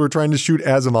people who are trying to shoot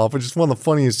Asimov, which is one of the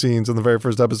funniest scenes in the very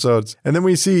first episodes. And then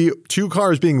we see two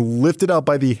cars being lifted up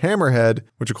by the Hammerhead,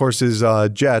 which of course is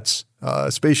Jet's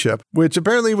spaceship, which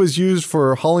apparently was used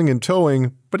for hauling and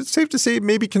towing, but it's safe to say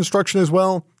maybe construction as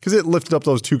well, because it lifted up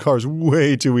those two cars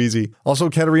way too easy. Also,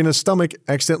 Katerina's stomach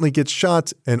accidentally gets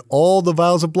shot, and all the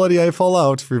vials of bloody eye fall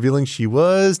out, revealing she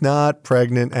was not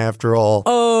pregnant after all.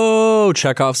 Oh,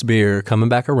 Chekhov's beer coming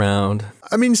back around.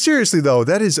 I mean, seriously though,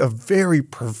 that is a very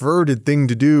perverted thing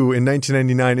to do in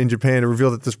 1999 in Japan to reveal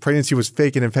that this pregnancy was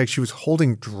fake, and in fact, she was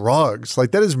holding drugs.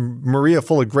 Like, that is Maria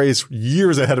full of grace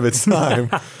years ahead of its time.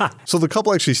 So the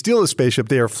couple actually steal the spaceship.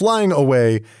 They are flying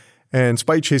away, and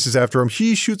Spike chases after him.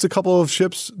 He shoots a couple of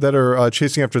ships that are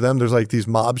chasing after them. There's like these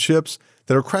mob ships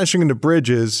that are crashing into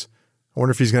bridges. I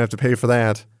wonder if he's going to have to pay for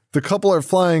that. The couple are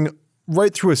flying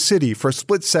right through a city for a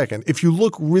split second. If you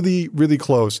look really, really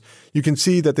close, you can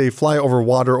see that they fly over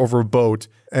water, over a boat,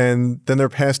 and then they're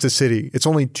past a city. It's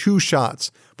only 2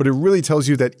 shots, but it really tells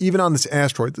you that even on this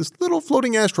asteroid, this little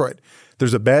floating asteroid,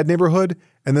 there's a bad neighborhood,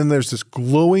 and then there's this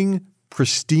glowing,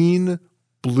 pristine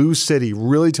blue city,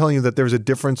 really telling you that there's a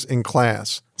difference in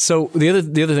class. So the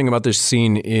other thing about this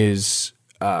scene is,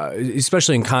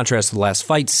 especially in contrast to the last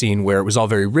fight scene where it was all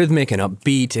very rhythmic and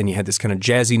upbeat and you had this kind of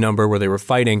jazzy number where they were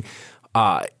fighting,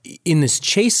 in this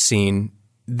chase scene,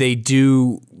 they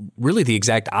do really the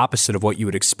exact opposite of what you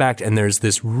would expect, and there's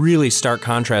this really stark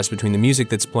contrast between the music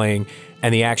that's playing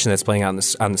and the action that's playing on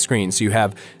the screen. So you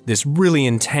have this really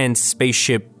intense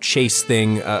spaceship chase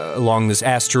thing along this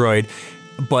asteroid,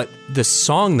 but the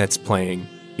song that's playing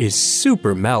is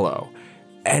super mellow.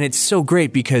 And it's so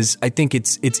great because I think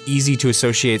it's easy to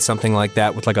associate something like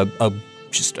that with like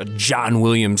just a John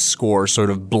Williams score sort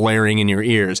of blaring in your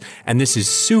ears. And this is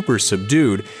super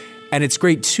subdued. And it's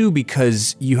great too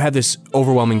because you have this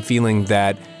overwhelming feeling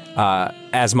that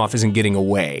Asimov isn't getting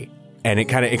away. And it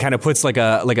kind of puts like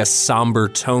a somber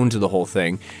tone to the whole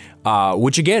thing.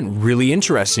 which again, really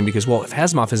interesting because, well, if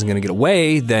Asimov isn't going to get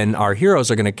away, then our heroes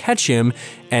are going to catch him,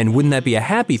 and wouldn't that be a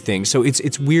happy thing? So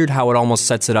it's weird how it almost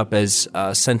sets it up as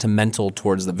sentimental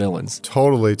towards the villains.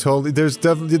 Totally. There's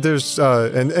definitely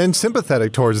and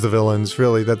sympathetic towards the villains.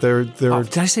 Really, that they're.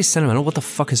 Did I say sentimental? What the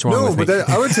fuck is wrong with me? No, but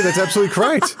I would say that's absolutely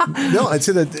correct. No, I'd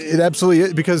say that it absolutely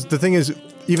is, because the thing is,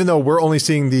 even though we're only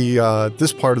seeing the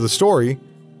this part of the story,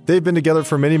 they've been together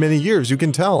for many, many years. You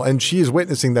can tell, and she is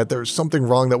witnessing that there's something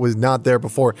wrong that was not there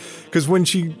before. Because when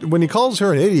he calls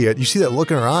her an idiot, you see that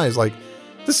look in her eyes, like,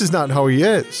 this is not how he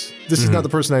is. This is not the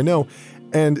person I know.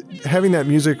 And having that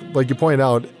music, like you pointed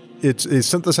out, it's a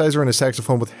synthesizer and a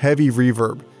saxophone with heavy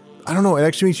reverb. I don't know, it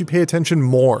actually makes you pay attention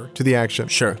more to the action.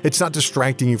 Sure. It's not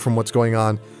distracting you from what's going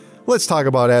on. Let's talk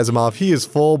about Asimov. He is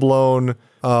full-blown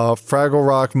Fraggle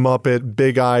Rock Muppet,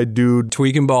 big-eyed dude.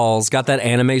 Tweaking balls, got that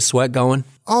anime sweat going.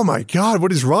 Oh my God,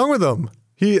 what is wrong with him?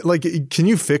 Can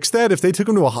you fix that? If they took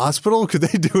him to a hospital, could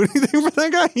they do anything for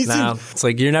that guy? No, it's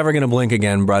like, you're never going to blink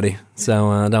again, buddy.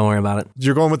 So don't worry about it.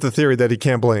 You're going with the theory that he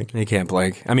can't blink. He can't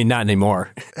blink. I mean, not anymore.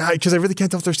 Because I really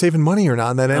can't tell if they're saving money or not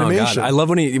in that animation. Oh God, I love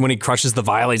when he crushes the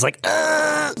vial. He's like,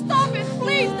 Stop it,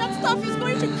 please! That stuff is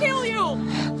going to kill you!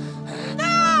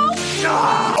 No!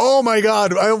 Oh my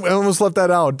God, I almost left that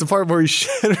out. The part where he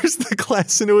shatters the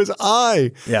glass into his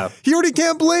eye. Yeah. He already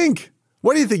can't blink.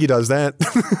 Why do you think he does that?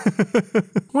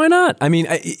 Why not? I mean,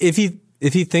 if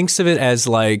he thinks of it as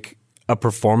like a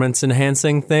performance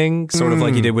enhancing thing, sort of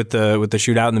like he did with the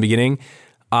shootout in the beginning,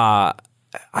 I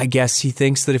guess he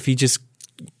thinks that if he just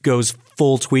goes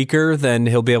full tweaker, then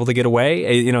he'll be able to get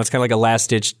away. You know, it's kind of like a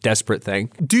last-ditch desperate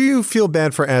thing. Do you feel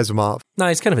bad for Asimov? No,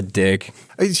 he's kind of a dick.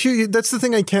 That's the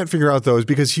thing I can't figure out, though, is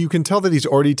because you can tell that he's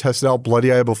already tested out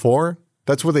Bloody Eye before.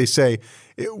 That's what they say.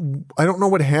 I don't know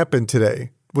what happened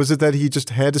today. Was it that he just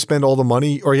had to spend all the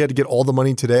money, or he had to get all the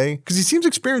money today? Because he seems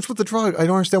experienced with the drug. I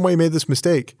don't understand why he made this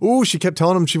mistake. Ooh, she kept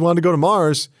telling him she wanted to go to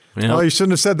Mars. Yep. Oh, you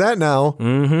shouldn't have said that now.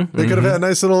 They could have had a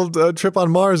nice little trip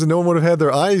on Mars, and no one would have had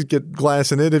their eyes get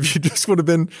glass in it if you just would have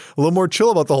been a little more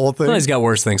chill about the whole thing. Well, he's got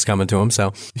worse things coming to him,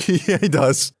 so. Yeah, he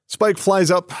does. Spike flies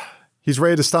up. He's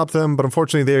ready to stop them, but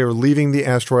unfortunately they are leaving the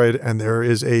asteroid, and there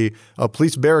is a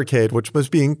police barricade, which must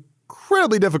be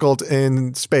incredibly difficult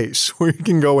in space, where you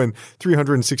can go in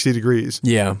 360 degrees.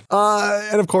 Yeah.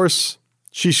 And of course,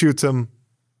 she shoots him,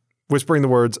 whispering the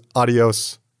words,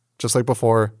 adios, just like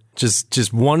before.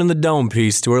 Just one in the dome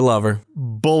piece to her lover.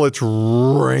 Bullets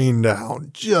rain down.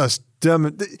 Just dumb.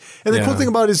 And the cool thing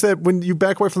about it is that when you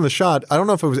back away from the shot, I don't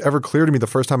know if it was ever clear to me the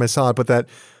first time I saw it, but that,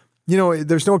 you know,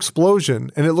 there's no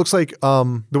explosion. And it looks like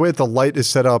the way that the light is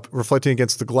set up, reflecting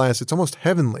against the glass, it's almost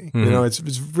heavenly. You know,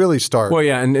 it's really stark. Well,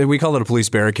 yeah, and we call it a police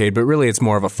barricade, but really it's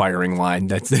more of a firing line.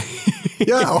 That's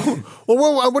Yeah.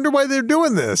 Well, I wonder why they're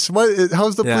doing this.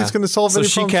 How's the police going to solve any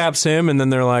problems? So she caps him, and then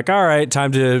they're like, all right,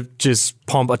 time to just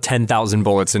pump 10,000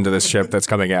 bullets into this ship that's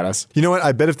coming at us. You know what?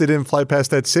 I bet if they didn't fly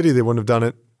past that city, they wouldn't have done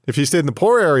it. If he stayed in the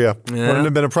poor area, wouldn't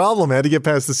have been a problem. I had to get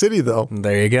past the city, though.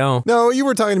 There you go. No, you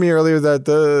were talking to me earlier that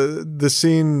the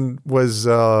scene was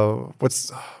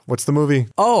what's the movie?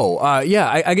 Oh,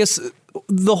 yeah. I guess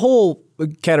the whole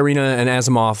Katerina and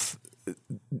Asimov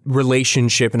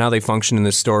relationship and how they function in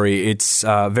this story, it's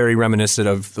very reminiscent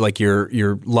of like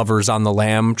your lovers on the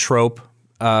lamb trope.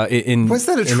 Was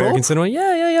that a trope? American cinema?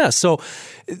 Yeah. So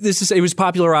it was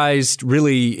popularized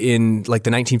really in like the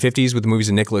 1950s with the movies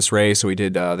of Nicholas Ray. So he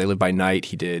did They Live by Night.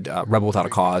 He did Rebel Without a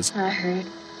Cause. I heard.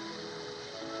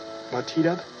 About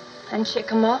T-Dub? And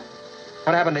Chickamauga.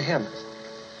 What happened to him?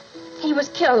 He was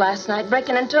killed last night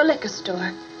breaking into a liquor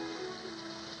store.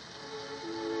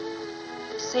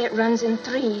 They say it runs in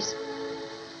threes.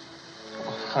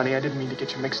 Oh, honey, I didn't mean to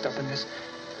get you mixed up in this.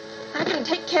 I can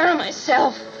take care of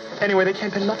myself. Anyway, they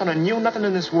can't pin nothing on you, nothing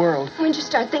in this world. When'd you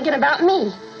start thinking about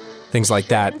me? Things like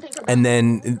that. And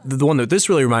then the one that this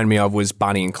really reminded me of was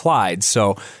Bonnie and Clyde.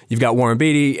 So you've got Warren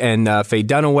Beatty and Faye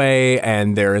Dunaway,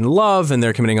 and they're in love, and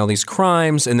they're committing all these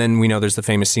crimes. And then we know there's the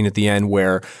famous scene at the end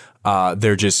where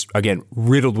they're just, again,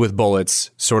 riddled with bullets,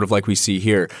 sort of like we see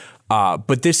here.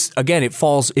 But this, again, it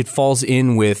falls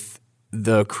in with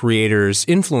the creator's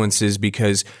influences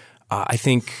because I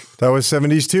think that was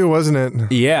 70s too, wasn't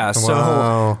it? Yeah.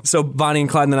 Wow. So Bonnie and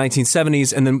Clyde in the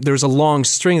 1970s, and then there was a long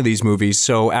string of these movies.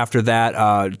 So after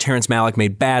that, Terrence Malick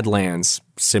made Badlands,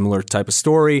 similar type of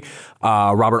story.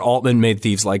 Robert Altman made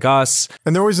Thieves Like Us,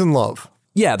 and they're always in love.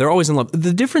 Yeah, they're always in love.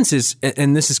 The difference is,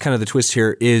 and this is kind of the twist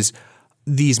here, is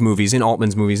these movies, in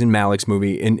Altman's movies, in Malick's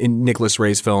movie, in Nicholas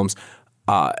Ray's films,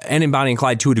 and in Bonnie and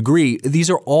Clyde to a degree, these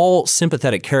are all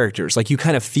sympathetic characters. Like, you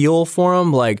kind of feel for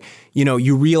them. Like,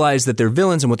 you realize that they're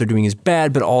villains and what they're doing is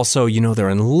bad, but also, they're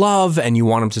in love and you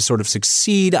want them to sort of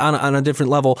succeed on a different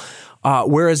level.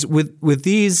 Whereas with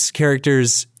these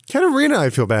characters... Katarina, I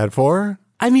feel bad for.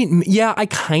 I mean, yeah, I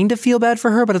kind of feel bad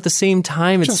for her, but at the same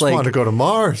time, it's just like... want to go to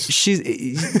Mars.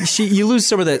 You lose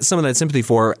some of that sympathy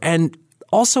for her. And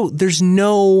also, there's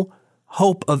no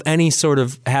hope of any sort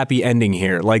of happy ending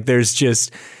here. Like, there's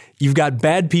just... You've got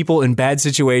bad people in bad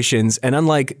situations, and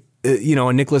unlike,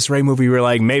 a Nicholas Ray movie where,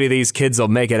 like, maybe these kids will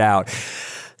make it out...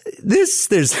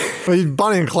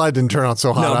 Bonnie and Clyde didn't turn out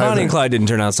so hot. No, Bonnie and Clyde didn't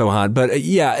turn out so hot. But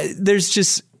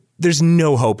there's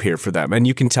no hope here for them. And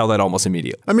you can tell that almost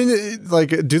immediately. I mean,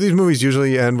 do these movies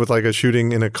usually end with like a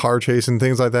shooting in a car chase and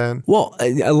things like that? Well,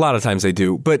 a lot of times they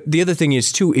do. But the other thing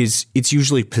is it's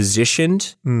usually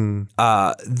positioned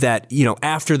that,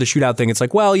 after the shootout thing, it's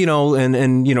like, well,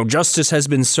 and justice has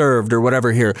been served or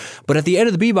whatever here. But at the end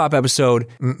of the Bebop episode,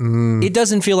 it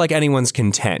doesn't feel like anyone's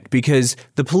content because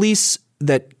the police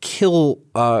that kill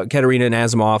Katerina and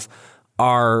Asimov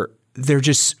they're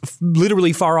just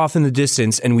literally far off in the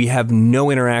distance and we have no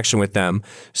interaction with them.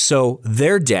 So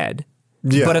they're dead.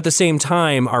 Yeah. But at the same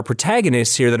time, our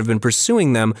protagonists here that have been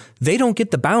pursuing them, they don't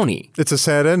get the bounty. It's a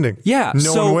sad ending. Yeah.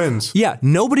 No one wins. Yeah.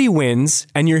 Nobody wins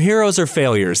and your heroes are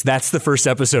failures. That's the first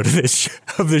episode of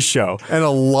this show. And a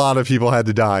lot of people had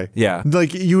to die. Yeah.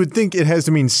 Like, you would think it has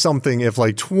to mean something if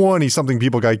like 20 something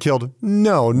people got killed.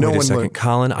 No one Wait a second. went.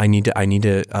 Colin, I need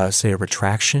to say a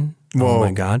retraction. Whoa. Oh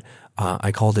my God.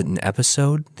 I called it an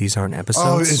episode. These aren't episodes.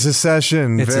 Oh, it's a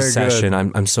session. It's Very a session.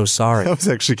 Good. I'm so sorry. I was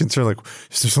actually concerned, like,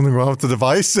 is there something wrong with the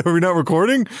device? Are we not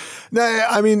recording? Nah,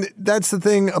 I mean, that's the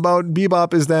thing about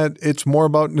Bebop is that it's more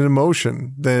about an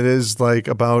emotion than it is like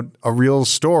about a real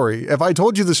story. If I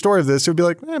told you the story of this, it would be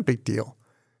like, big deal.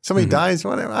 Somebody dies,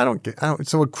 whatever. I don't.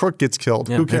 So a crook gets killed.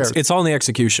 Yeah, who cares? It's all in the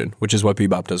execution, which is what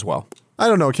Bebop does well. I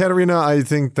don't know. Katarina, I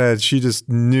think that she just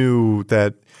knew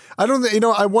that. I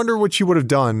wonder what she would have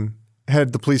done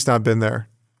had the police not been there,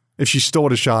 if she still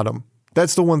would have shot him.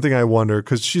 That's the one thing I wonder,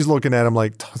 because she's looking at him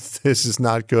like, this is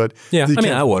not good. Yeah,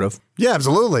 I would have. Yeah,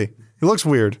 absolutely. He looks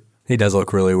weird. He does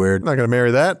look really weird. I'm not going to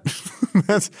marry that.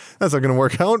 That's not going to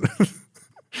work out.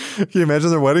 Can you imagine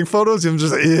their wedding photos? I'm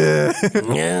just like, yeah.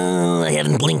 No, I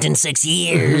haven't blinked in 6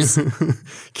 years.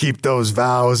 Keep those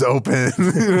vows open.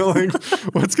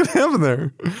 What's going to happen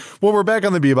there? Well, we're back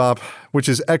on the Bebop, which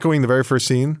is echoing the very first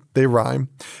scene. They rhyme.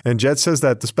 And Jet says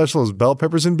that the special is bell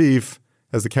peppers and beef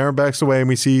as the camera backs away and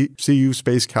we see you,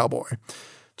 Space Cowboy.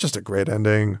 Just a great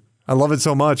ending. I love it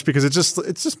so much because it's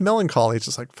just melancholy. It's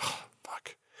just like,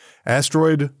 fuck.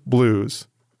 Asteroid Blues.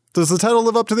 Does the title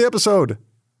live up to the episode?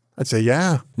 I'd say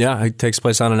yeah. Yeah, it takes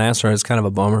place on an asteroid. It's kind of a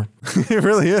bummer. It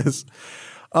really is.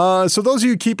 So those of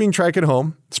you keeping track at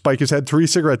home, Spike has had 3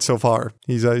 cigarettes so far.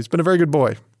 He's been a very good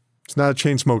boy. He's not a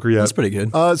chain smoker yet. That's pretty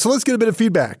good. So let's get a bit of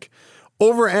feedback.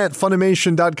 Over at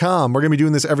Funimation.com, we're going to be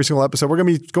doing this every single episode. We're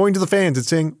going to be going to the fans and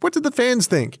saying, what did the fans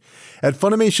think? At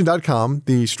Funimation.com,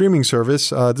 the streaming service,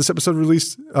 this episode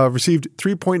received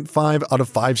 3.5 out of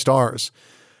 5 stars.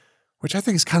 Which I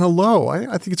think is kind of low.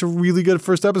 I think it's a really good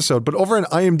first episode. But over on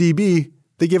IMDb,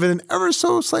 they give it an ever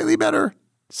so slightly better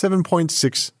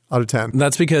 7.6 out of 10.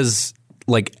 That's because,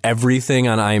 like, everything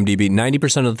on IMDb,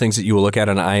 90% of the things that you will look at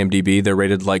on IMDb, they're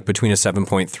rated, like, between a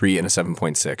 7.3 and a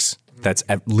 7.6. That's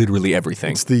literally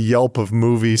everything. It's the Yelp of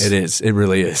movies. It is. It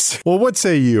really is. Well, what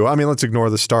say you? I mean, let's ignore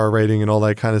the star rating and all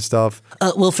that kind of stuff.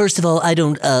 Well, first of all, I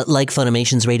don't like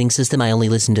Funimation's rating system. I only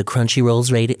listen to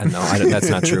Crunchyroll's rating. No, that's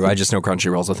not true. I just know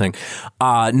Crunchyroll's a thing.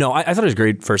 No, I thought it was a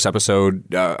great first episode.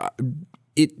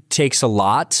 It takes a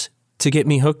lot to get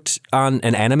me hooked on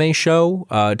an anime show.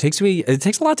 It takes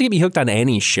a lot to get me hooked on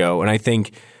any show, and I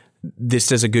think this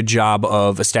does a good job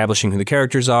of establishing who the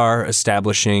characters are,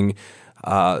 establishing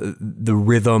the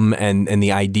rhythm and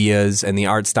the ideas and the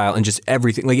art style and just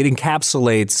everything. Like, it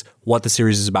encapsulates what the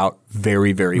series is about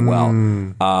very, very well.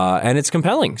 And it's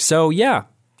compelling. So, yeah.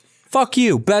 Fuck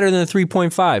you. Better than a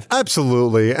 3.5.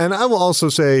 Absolutely. And I will also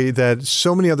say that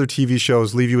so many other TV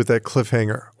shows leave you with that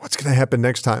cliffhanger. What's going to happen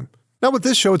next time? Not with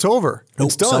this show, it's over.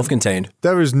 It's done. Self-contained.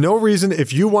 There is no reason,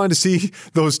 if you want to see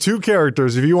those 2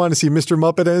 characters, if you want to see Mr.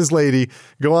 Muppet and his lady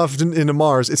go off into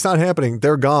Mars, it's not happening.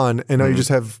 They're gone, and now you just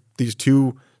have these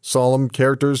 2 solemn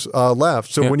characters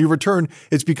left. So when you return,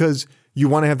 it's because you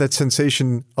want to have that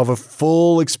sensation of a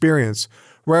full experience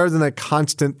rather than that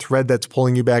constant thread that's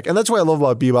pulling you back. And that's what I love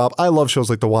about Bebop. I love shows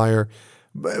like The Wire.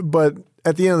 But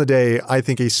at the end of the day, I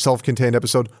think a self-contained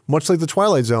episode, much like The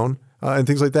Twilight Zone and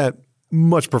things like that,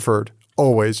 much preferred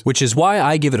Always. Which is why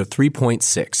I give it a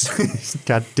 3.6.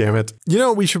 God damn it. You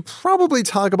know, we should probably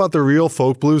talk about the real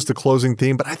folk blues, the closing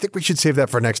theme, but I think we should save that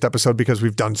for next episode because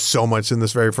we've done so much in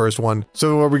this very first one.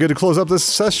 So are we good to close up this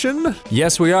session?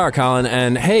 Yes, we are, Colin.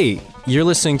 And hey, you're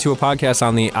listening to a podcast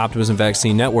on the Optimism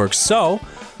Vaccine Network. So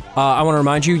I want to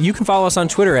remind you, you can follow us on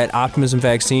Twitter at Optimism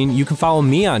Vaccine. You can follow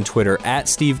me on Twitter at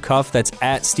Steve Cuff. That's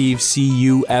at Steve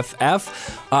Cuff.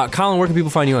 Colin, where can people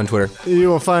find you on Twitter? You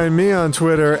will find me on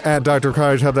Twitter at Dr.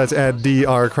 Crychop. That's at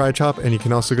Dr. Crychop. And you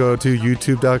can also go to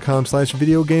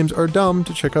youtube.com/videogamesardumb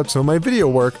to check out some of my video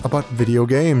work about video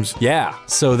games. Yeah,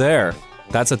 so there.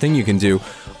 That's a thing you can do.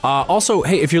 Also,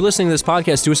 hey, if you're listening to this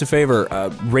podcast, do us a favor,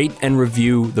 rate and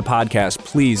review the podcast,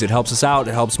 please. It helps us out.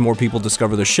 It helps more people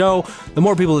discover the show. The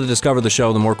more people that discover the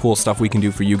show, the more cool stuff we can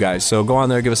do for you guys. So go on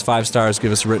there, give us 5 stars,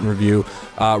 give us a written review.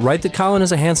 Write that Colin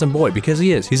is a handsome boy, because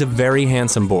he is. He's a very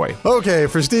handsome boy. Okay,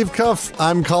 for Steve Cuff,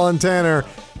 I'm Colin Tanner.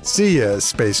 See ya,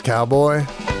 Space Cowboy.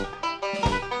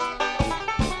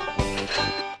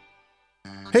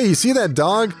 Hey, you see that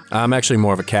dog? I'm actually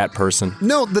more of a cat person.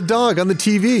 No, the dog on the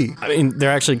TV. I mean,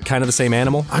 they're actually kind of the same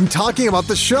animal. I'm talking about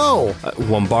the show.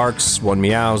 One barks, one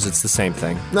meows, it's the same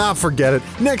thing. Nah, forget it.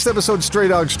 Next episode, Stray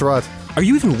Dog Strut. Are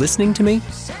you even listening to me?